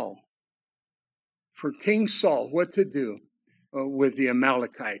call for King Saul what to do with the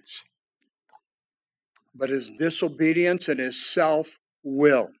Amalekites. But his disobedience and his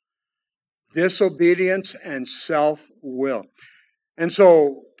self-will. Disobedience and self-will. And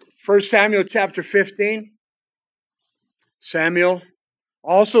so, 1 Samuel chapter 15, Samuel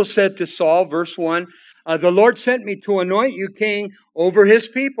also said to Saul, verse 1, the Lord sent me to anoint you king over his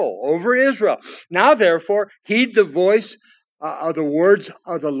people, over Israel. Now, therefore, heed the voice of the words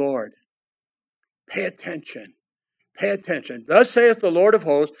of the Lord. Pay attention. Pay attention. Thus saith the Lord of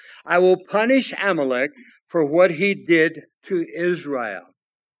hosts, I will punish Amalek for what he did to Israel.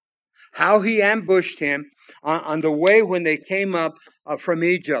 How he ambushed him on the way when they came up from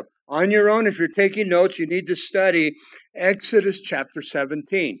Egypt. On your own, if you're taking notes, you need to study Exodus chapter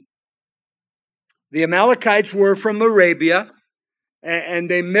 17. The Amalekites were from Arabia, and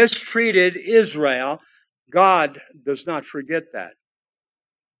they mistreated Israel. God does not forget that.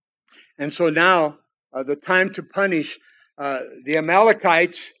 And so now, the time to punish the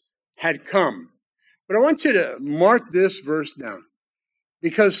Amalekites had come. But I want you to mark this verse down.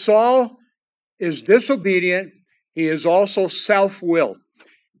 Because Saul is disobedient, he is also self-willed.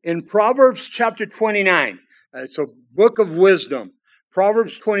 In Proverbs chapter 29, it's a book of wisdom.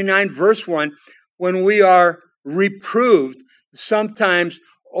 Proverbs 29 verse 1, when we are reproved, sometimes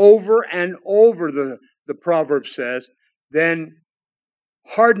over and over the proverb says, then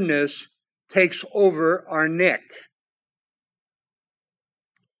hardness takes over our neck.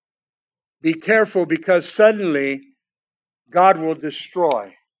 Be careful because suddenly God will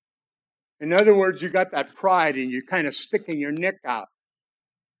destroy. In other words, you got that pride and you're kind of sticking your neck out.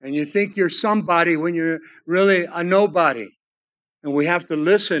 And you think you're somebody when you're really a nobody. And we have to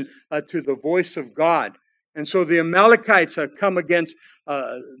listen to the voice of God. And so the Amalekites have come against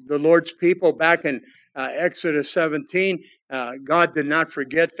the Lord's people back in Exodus 17. God did not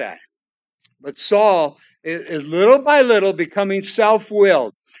forget that. But Saul is little by little becoming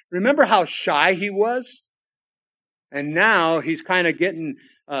self-willed. Remember how shy he was? And now he's kind of getting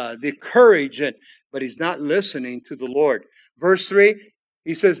the courage, but he's not listening to the Lord. Verse 3,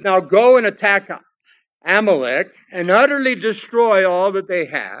 he says, now go and attack Amalek and utterly destroy all that they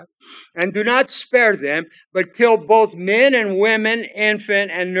have, and do not spare them, but kill both men and women, infant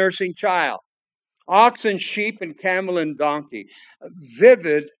and nursing child, ox and sheep and camel and donkey.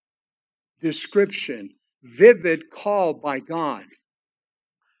 Vivid description, vivid call by God.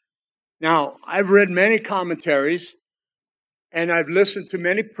 Now, I've read many commentaries, and I've listened to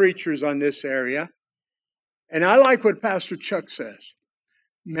many preachers on this area, and I like what Pastor Chuck says.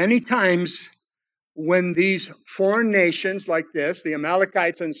 Many times when these foreign nations like this, the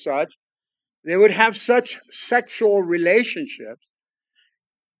Amalekites and such, they would have such sexual relationships,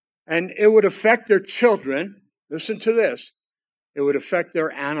 and it would affect their children. Listen to this. It would affect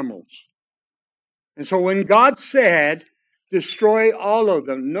their animals. And so when God said, destroy all of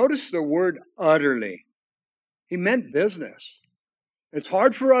them, notice the word utterly. He meant business. It's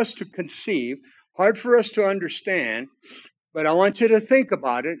hard for us to conceive Hard for us to understand, but I want you to think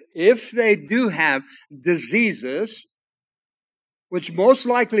about it. If they do have diseases, which most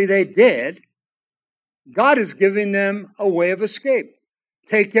likely they did, God is giving them a way of escape.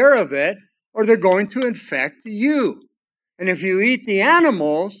 Take care of it, or they're going to infect you. And if you eat the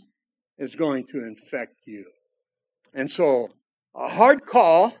animals, it's going to infect you. And so, a hard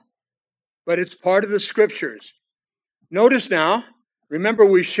call, but it's part of the scriptures. Notice now, remember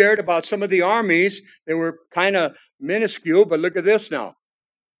we shared about some of the armies. They were kind of minuscule, but look at this now.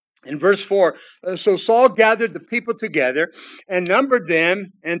 In verse 4, so Saul gathered the people together and numbered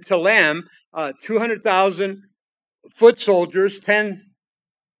them in Telem, 200,000 foot soldiers,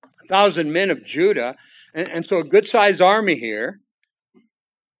 10,000 men of Judah. And so a good-sized army here.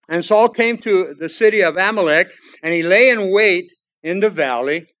 And Saul came to the city of Amalek, and he lay in wait in the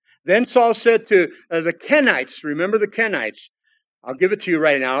valley. Then Saul said to the Kenites, remember the Kenites, I'll give it to you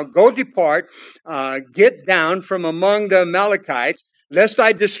right now, go depart, get down from among the Amalekites, lest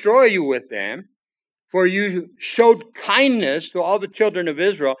I destroy you with them. For you showed kindness to all the children of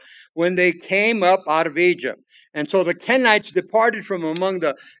Israel when they came up out of Egypt. And so the Kenites departed from among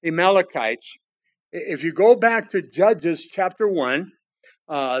the Amalekites. If you go back to Judges chapter 1,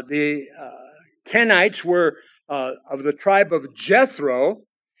 the Kenites were of the tribe of Jethro,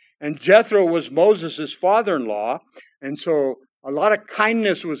 and Jethro was Moses' father-in-law, and so a lot of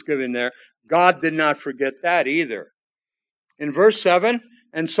kindness was given there. God did not forget that either. In verse 7,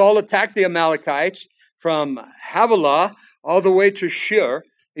 and Saul attacked the Amalekites from Havilah all the way to Shur,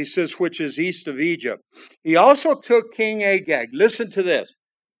 he says, which is east of Egypt. He also took King Agag. Listen to this.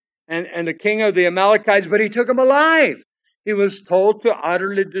 And the king of the Amalekites, but he took him alive. He was told to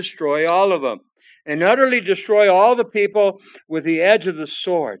utterly destroy all of them and utterly destroy all the people with the edge of the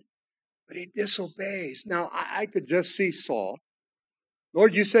sword. But he disobeys. Now, I could just see Saul.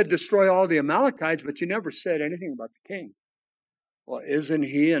 Lord, you said destroy all the Amalekites, but you never said anything about the king. Well, isn't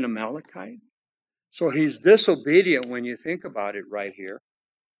he an Amalekite? So he's disobedient when you think about it right here.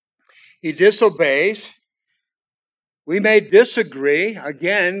 He disobeys. We may disagree.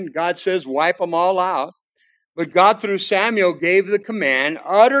 Again, God says wipe them all out. But God, through Samuel, gave the command,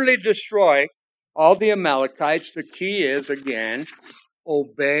 utterly destroy all the Amalekites. The key is, again,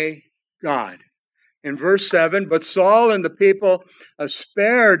 obey God. In verse 7, but Saul and the people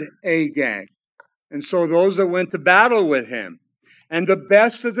spared Agag. And so those that went to battle with him. And the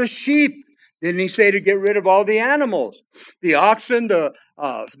best of the sheep. Didn't he say to get rid of all the animals? The oxen, the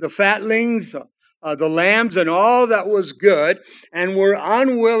fatlings, the lambs, and all that was good. And were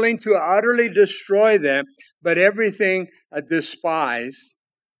unwilling to utterly destroy them. But everything despised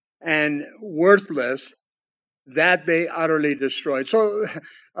and worthless, that they utterly destroyed. So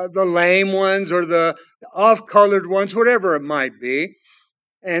the lame ones or the off-colored ones, whatever it might be.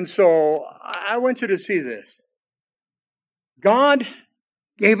 And so I want you to see this. God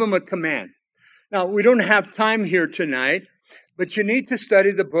gave them a command. Now, we don't have time here tonight, but you need to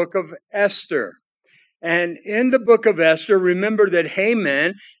study the book of Esther. And in the book of Esther, remember that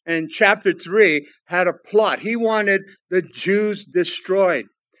Haman in chapter 3 had a plot. He wanted the Jews destroyed.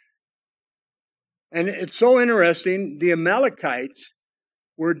 And it's so interesting, the Amalekites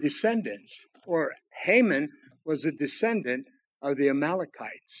were descendants, or Haman was a descendant of the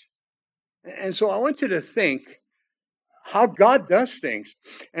Amalekites. And so I want you to think how God does things.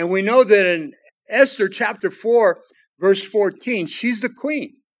 And we know that in Esther chapter 4, verse 14, she's the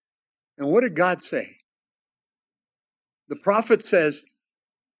queen. And what did God say? The prophet says,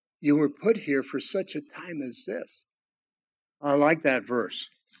 you were put here for such a time as this. I like that verse.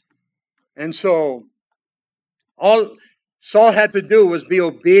 And so all Saul had to do was be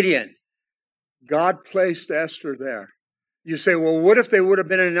obedient. God placed Esther there. You say, well, what if they would have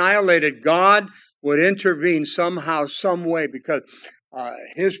been annihilated? God would intervene somehow, some way, because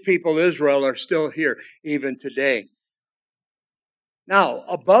his people, Israel, are still here even today. Now,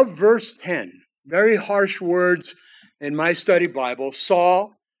 above verse 10, very harsh words in my study Bible,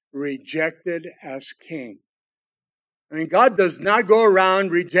 Saul rejected as king. I mean, God does not go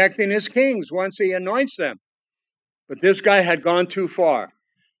around rejecting his kings once he anoints them. But this guy had gone too far.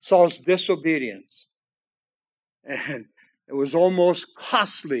 Saul's disobedience. And it was almost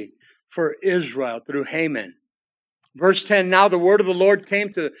costly for Israel through Haman. Verse 10, now the word of the Lord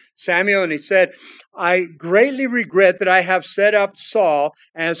came to Samuel, and he said, I greatly regret that I have set up Saul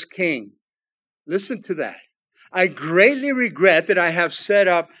as king. Listen to that. I greatly regret that I have set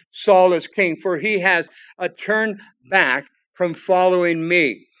up Saul as king, for he has turned back from following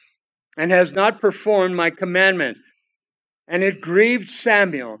me and has not performed my commandment. And it grieved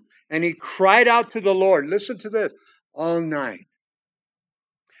Samuel, and he cried out to the Lord. Listen to this, all night.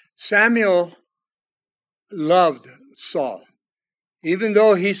 Samuel loved Saul. Even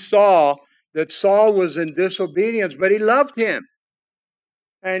though he saw that Saul was in disobedience, but he loved him.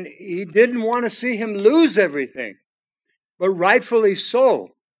 And he didn't want to see him lose everything, but rightfully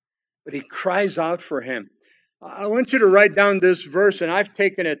so. But he cries out for him. I want you to write down this verse, and I've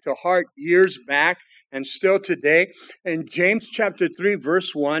taken it to heart years back and still today. In James chapter 3,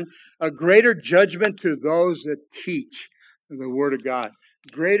 verse 1, a greater judgment to those that teach the word of God.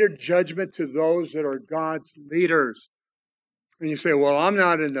 Greater judgment to those that are God's leaders. And you say, well, I'm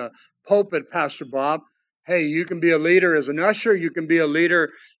not in the pulpit, Pastor Bob. Hey, you can be a leader as an usher. You can be a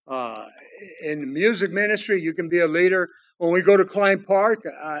leader in music ministry. You can be a leader when we go to Klein Park.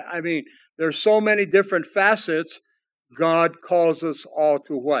 I mean, there's so many different facets. God calls us all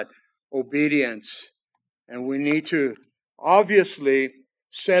to what? Obedience. And we need to obviously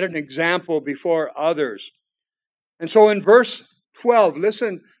set an example before others. And so in verse 12,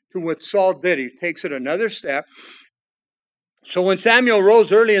 listen to what Saul did. He takes it another step. So when Samuel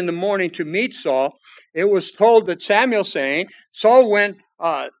rose early in the morning to meet Saul, it was told that Samuel saying, Saul went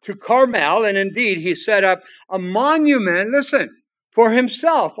to Carmel, and indeed he set up a monument, listen, for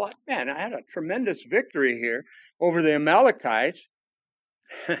himself. Oh, man, I had a tremendous victory here over the Amalekites.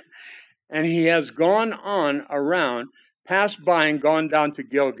 And he has gone on around, passed by and gone down to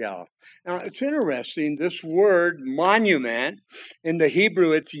Gilgal. Now, it's interesting, this word monument, in the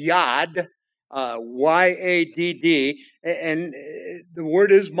Hebrew, it's yad, Y-A-D-D, and the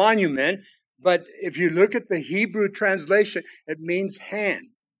word is monument, but if you look at the Hebrew translation, it means hand.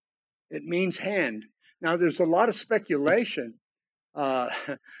 It means hand. Now, there's a lot of speculation.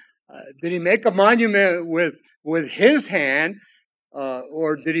 Did he make a monument with his hand,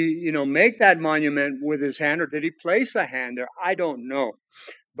 or did he, make that monument with his hand, or did he place a hand there? I don't know.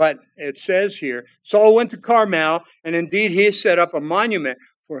 But it says here, Saul went to Carmel, and indeed he set up a monument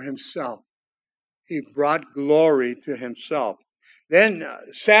for himself. He brought glory to himself. Then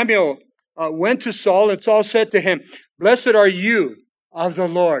Samuel went to Saul, and Saul said to him, Blessed are you of the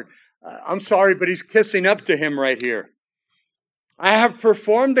Lord. I'm sorry, but he's kissing up to him right here. I have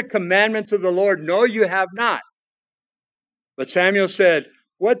performed the commandments of the Lord. No, you have not. But Samuel said,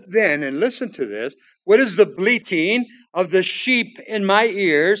 What then? And listen to this. What is the bleating of the sheep in my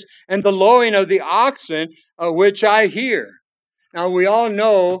ears and the lowing of the oxen which I hear? Now, we all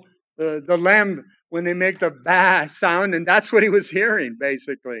know the lamb when they make the bah sound, and that's what he was hearing,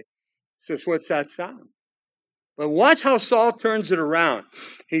 basically. He says, what's that sound? But watch how Saul turns it around.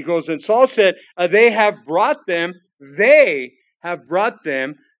 He goes, and Saul said, they have brought them from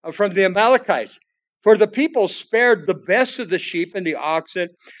the Amalekites. For the people spared the best of the sheep and the oxen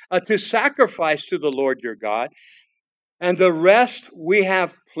to sacrifice to the Lord your God. And the rest we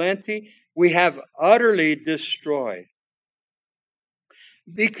have plenty, we have utterly destroyed.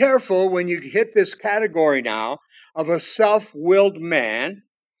 Be careful when you hit this category now of a self-willed man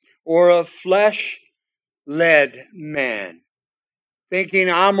or a flesh-led man, thinking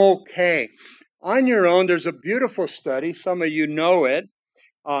I'm okay. On your own, there's a beautiful study, some of you know it,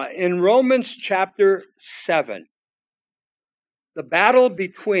 in Romans chapter 7. The battle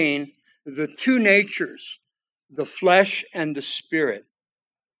between the two natures, the flesh and the spirit.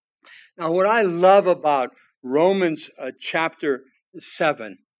 Now, what I love about Romans chapter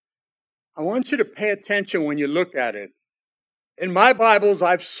 7, I want you to pay attention when you look at it. In my Bibles,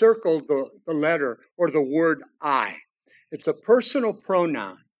 I've circled the letter or the word I. It's a personal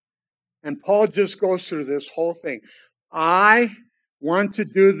pronoun. And Paul just goes through this whole thing. I want to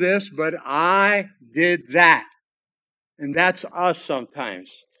do this, but I did that. And that's us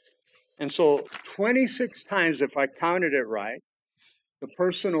sometimes. And so 26 times, if I counted it right, the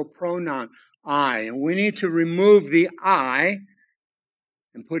personal pronoun I. And we need to remove the I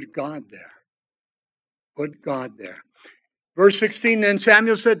and put God there. Put God there. Verse 16, then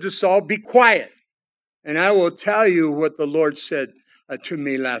Samuel said to Saul, be quiet, and I will tell you what the Lord said to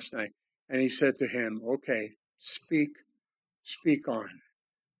me last night. And he said to him, okay, speak on.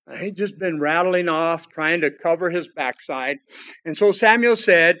 He'd just been rattling off, trying to cover his backside. And so Samuel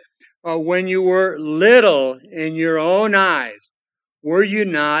said, when you were little in your own eyes, were you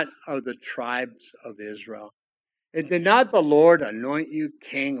not of the tribes of Israel? And did not the Lord anoint you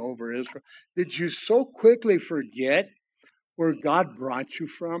king over Israel? Did you so quickly forget where God brought you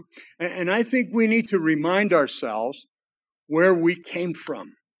from? And I think we need to remind ourselves where we came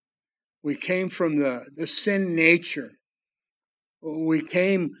from. We came from the sin nature. We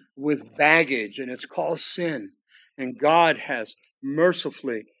came with baggage, and it's called sin. And God has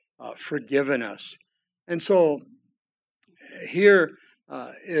mercifully forgiven us. And so here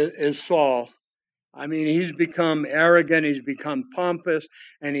is Saul. I mean, he's become arrogant, he's become pompous,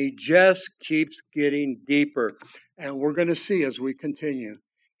 and he just keeps getting deeper. And we're going to see as we continue.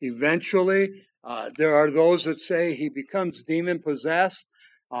 Eventually, there are those that say he becomes demon possessed.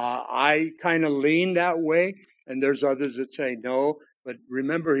 I kind of lean that way. And there's others that say no. But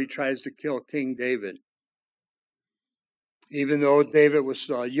remember, he tries to kill King David, even though David was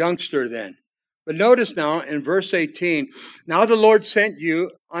a youngster then. But notice now in verse 18, now the Lord sent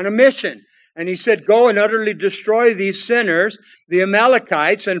you on a mission. And he said, go and utterly destroy these sinners, the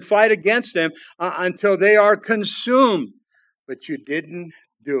Amalekites, and fight against them until they are consumed. But you didn't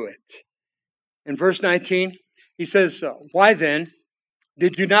do it. In verse 19, he says, why then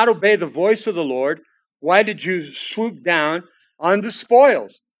did you not obey the voice of the Lord? Why did you swoop down on the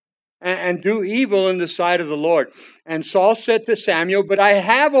spoils and do evil in the sight of the Lord? And Saul said to Samuel, but I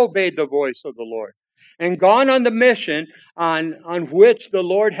have obeyed the voice of the Lord and gone on the mission on which the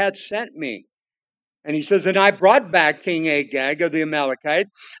Lord had sent me. And he says, and I brought back King Agag of the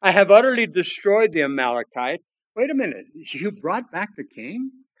Amalekites. I have utterly destroyed the Amalekites. Wait a minute, you brought back the king?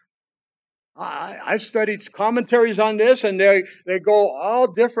 I've studied commentaries on this, and they go all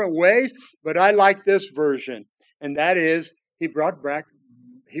different ways, but I like this version, and that is he brought back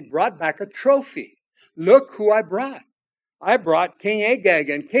a trophy. Look who I brought. I brought King Agag,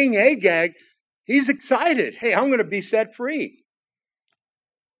 and King Agag, he's excited. Hey, I'm going to be set free.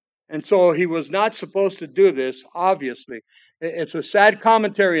 And so he was not supposed to do this, obviously. It's a sad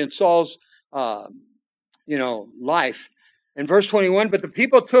commentary in Saul's, life. In verse 21, but the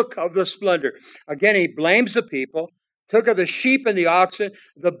people took of the splendor. Again, he blames the people, took of the sheep and the oxen,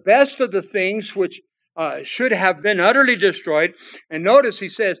 the best of the things which should have been utterly destroyed. And notice he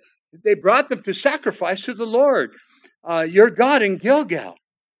says, they brought them to sacrifice to the Lord, your God in Gilgal.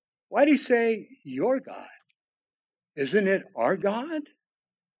 Why did he say your God? Isn't it our God?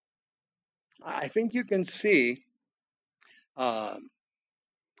 I think you can see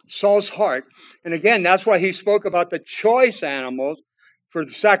Saul's heart. And again, that's why he spoke about the choice animals for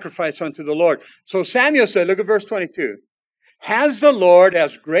the sacrifice unto the Lord. So Samuel said, look at verse 22. Has the Lord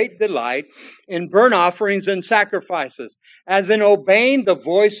as great delight in burnt offerings and sacrifices, as in obeying the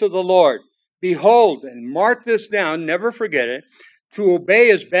voice of the Lord? Behold, and mark this down, never forget it, to obey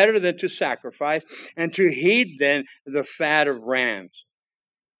is better than to sacrifice, and to heed than the fat of rams.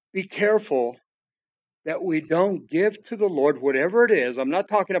 Be careful that we don't give to the Lord whatever it is. I'm not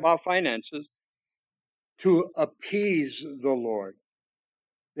talking about finances. To appease the Lord.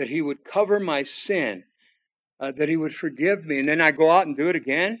 That he would cover my sin. That he would forgive me. And then I go out and do it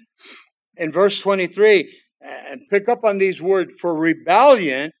again. In verse 23, and pick up on these words. For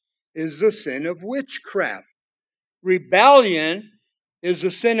rebellion is the sin of witchcraft. Rebellion is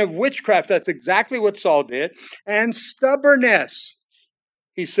the sin of witchcraft. That's exactly what Saul did. And stubbornness,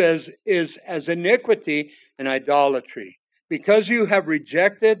 he says, is as iniquity and idolatry. Because you have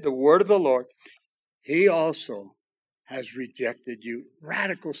rejected the word of the Lord, he also has rejected you.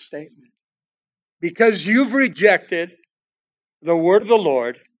 Radical statement. Because you've rejected the word of the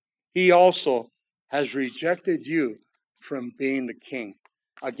Lord, he also has rejected you from being the king.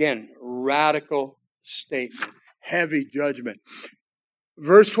 Again, radical statement. Heavy judgment.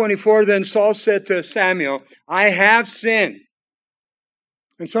 Verse 24, then Saul said to Samuel, I have sinned.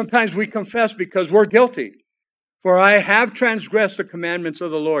 And sometimes we confess because we're guilty. For I have transgressed the commandments of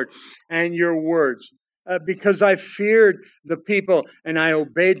the Lord and your words. Because I feared the people and I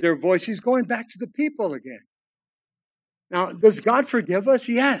obeyed their voice. He's going back to the people again. Now, does God forgive us?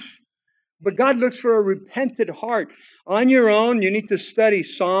 Yes. But God looks for a repentant heart. On your own, you need to study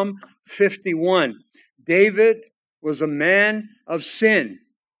Psalm 51. David was a man of sin.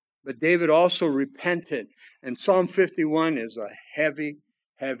 But David also repented. And Psalm 51 is a heavy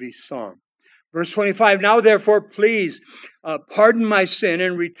psalm. Verse 25, now therefore, please pardon my sin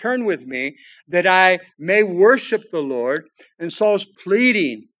and return with me that I may worship the Lord. And Saul's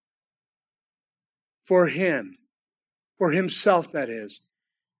pleading for him, for himself, that is.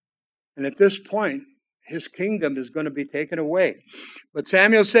 And at this point, his kingdom is going to be taken away. But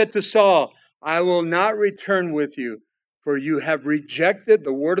Samuel said to Saul, I will not return with you, for you have rejected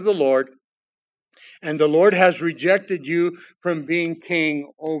the word of the Lord. And the Lord has rejected you from being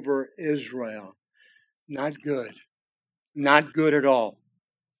king over Israel. Not good. Not good at all.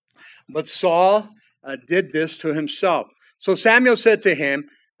 But Saul did this to himself. So Samuel said to him,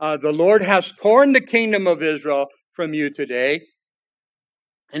 the Lord has torn the kingdom of Israel from you today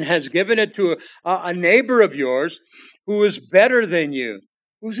and has given it to a neighbor of yours who is better than you.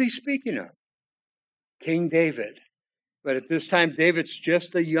 Who's he speaking of? King David. But at this time, David's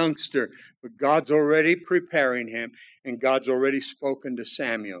just a youngster. But God's already preparing him, and God's already spoken to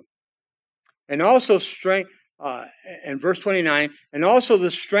Samuel. and also strength, and verse 29, and also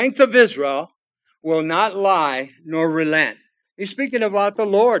the strength of Israel will not lie nor relent. He's speaking about the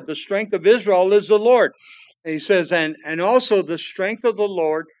Lord. The strength of Israel is the Lord. And he says, and also the strength of the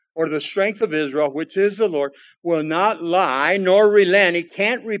Lord, or the strength of Israel, which is the Lord, will not lie nor relent. He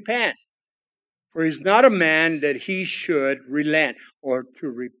can't repent. For he's not a man that he should relent or to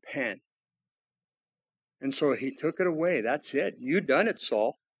repent. And so he took it away. That's it. You done it,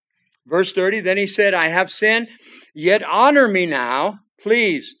 Saul. Verse 30, then he said, I have sinned, yet honor me now,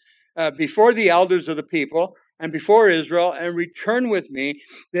 please, before the elders of the people and before Israel, and return with me,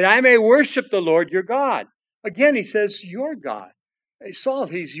 that I may worship the Lord your God. Again, he says, your God. Hey, Saul,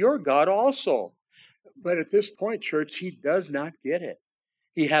 he's your God also. But at this point, church, he does not get it.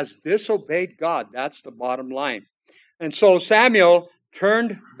 He has disobeyed God. That's the bottom line. And so Samuel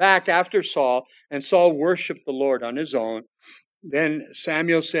turned back after Saul, and Saul worshiped the Lord on his own. Then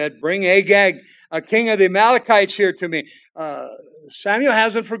Samuel said, bring Agag, a king of the Amalekites, here to me. Samuel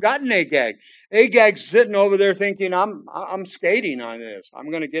hasn't forgotten Agag. Agag's sitting over there thinking, I'm skating on this. I'm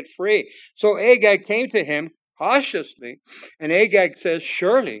going to get free. So Agag came to him cautiously, and Agag says,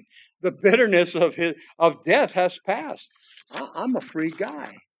 surely the bitterness of death has passed. I'm a free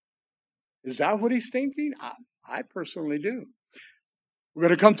guy. Is that what he's thinking? I personally do. We're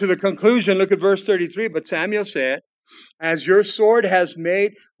going to come to the conclusion. Look at verse 33. But Samuel said, as your sword has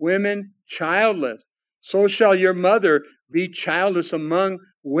made women childless, so shall your mother be childless among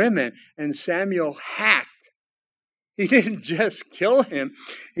women. And Samuel hacked. He didn't just kill him.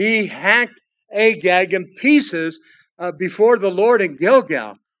 He hacked Agag in pieces before the Lord in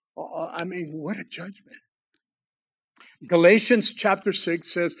Gilgal. I mean, what a judgment. Galatians chapter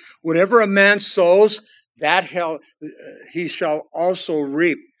 6 says, whatever a man sows, that he shall also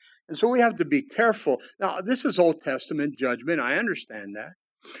reap. And so we have to be careful. Now, this is Old Testament judgment. I understand that.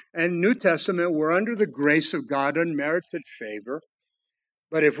 And New Testament, we're under the grace of God, unmerited favor.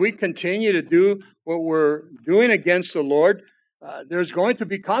 But if we continue to do what we're doing against the Lord, there's going to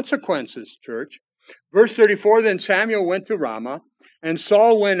be consequences, church. Verse 34, then Samuel went to Ramah, and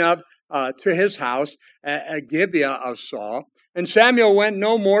Saul went up to his house at Gibeah of Saul. And Samuel went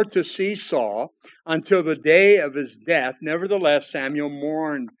no more to see Saul until the day of his death. Nevertheless, Samuel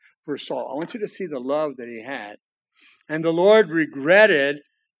mourned for Saul. I want you to see the love that he had. And the Lord regretted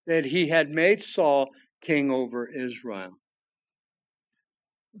that he had made Saul king over Israel.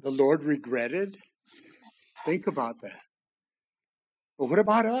 The Lord regretted? Think about that. But what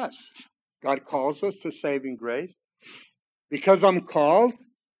about us? God calls us to saving grace. Because I'm called,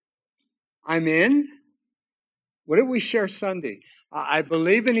 I'm in. What did we share Sunday? I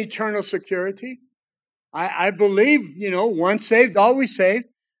believe in eternal security. I believe, once saved, always saved.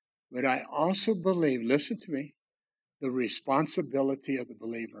 But I also believe, listen to me, the responsibility of the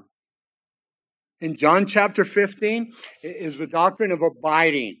believer. In John chapter 15 is the doctrine of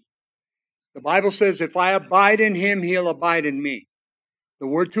abiding. The Bible says, if I abide in him, he'll abide in me. The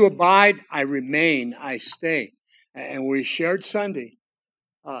word to abide, I remain, I stay. And we shared Sunday.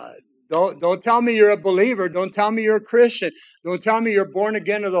 Don't tell me you're a believer. Don't tell me you're a Christian. Don't tell me you're born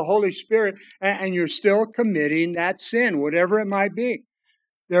again of the Holy Spirit and you're still committing that sin, whatever it might be.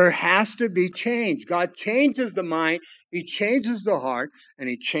 There has to be change. God changes the mind, he changes the heart, and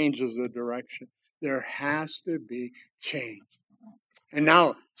he changes the direction. There has to be change. And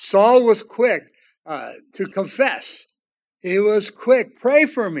now, Saul was quick to confess. He was quick. Pray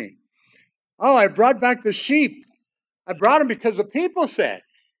for me. Oh, I brought back the sheep. I brought them because the people said,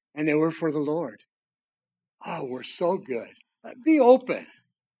 and they were for the Lord. Oh, we're so good. Be open.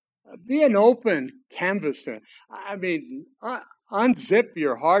 Be an open canvas to him. Unzip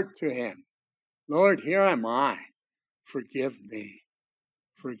your heart to him. Lord, here am I. Forgive me.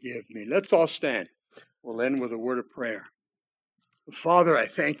 Forgive me. Let's all stand. We'll end with a word of prayer. Father, I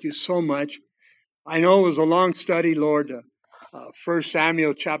thank you so much. I know it was a long study, Lord. 1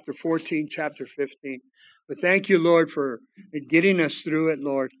 Samuel chapter 14, chapter 15. But thank you, Lord, for getting us through it,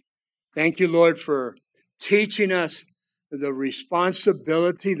 Lord. Thank you, Lord, for teaching us the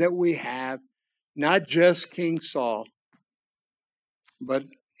responsibility that we have, not just King Saul, but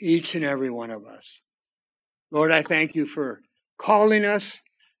each and every one of us. Lord, I thank you for calling us.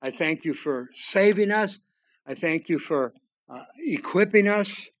 I thank you for saving us. I thank you for equipping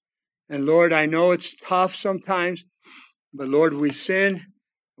us. And Lord, I know it's tough sometimes, but Lord, we sin.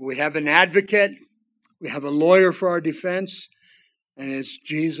 We have an advocate. We have a lawyer for our defense, and it's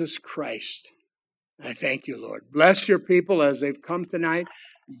Jesus Christ. I thank you, Lord. Bless your people as they've come tonight.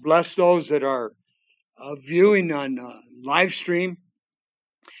 Bless those that are viewing on live stream.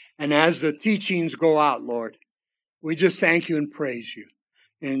 And as the teachings go out, Lord, we just thank you and praise you.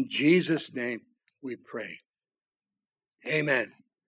 In Jesus' name we pray. Amen.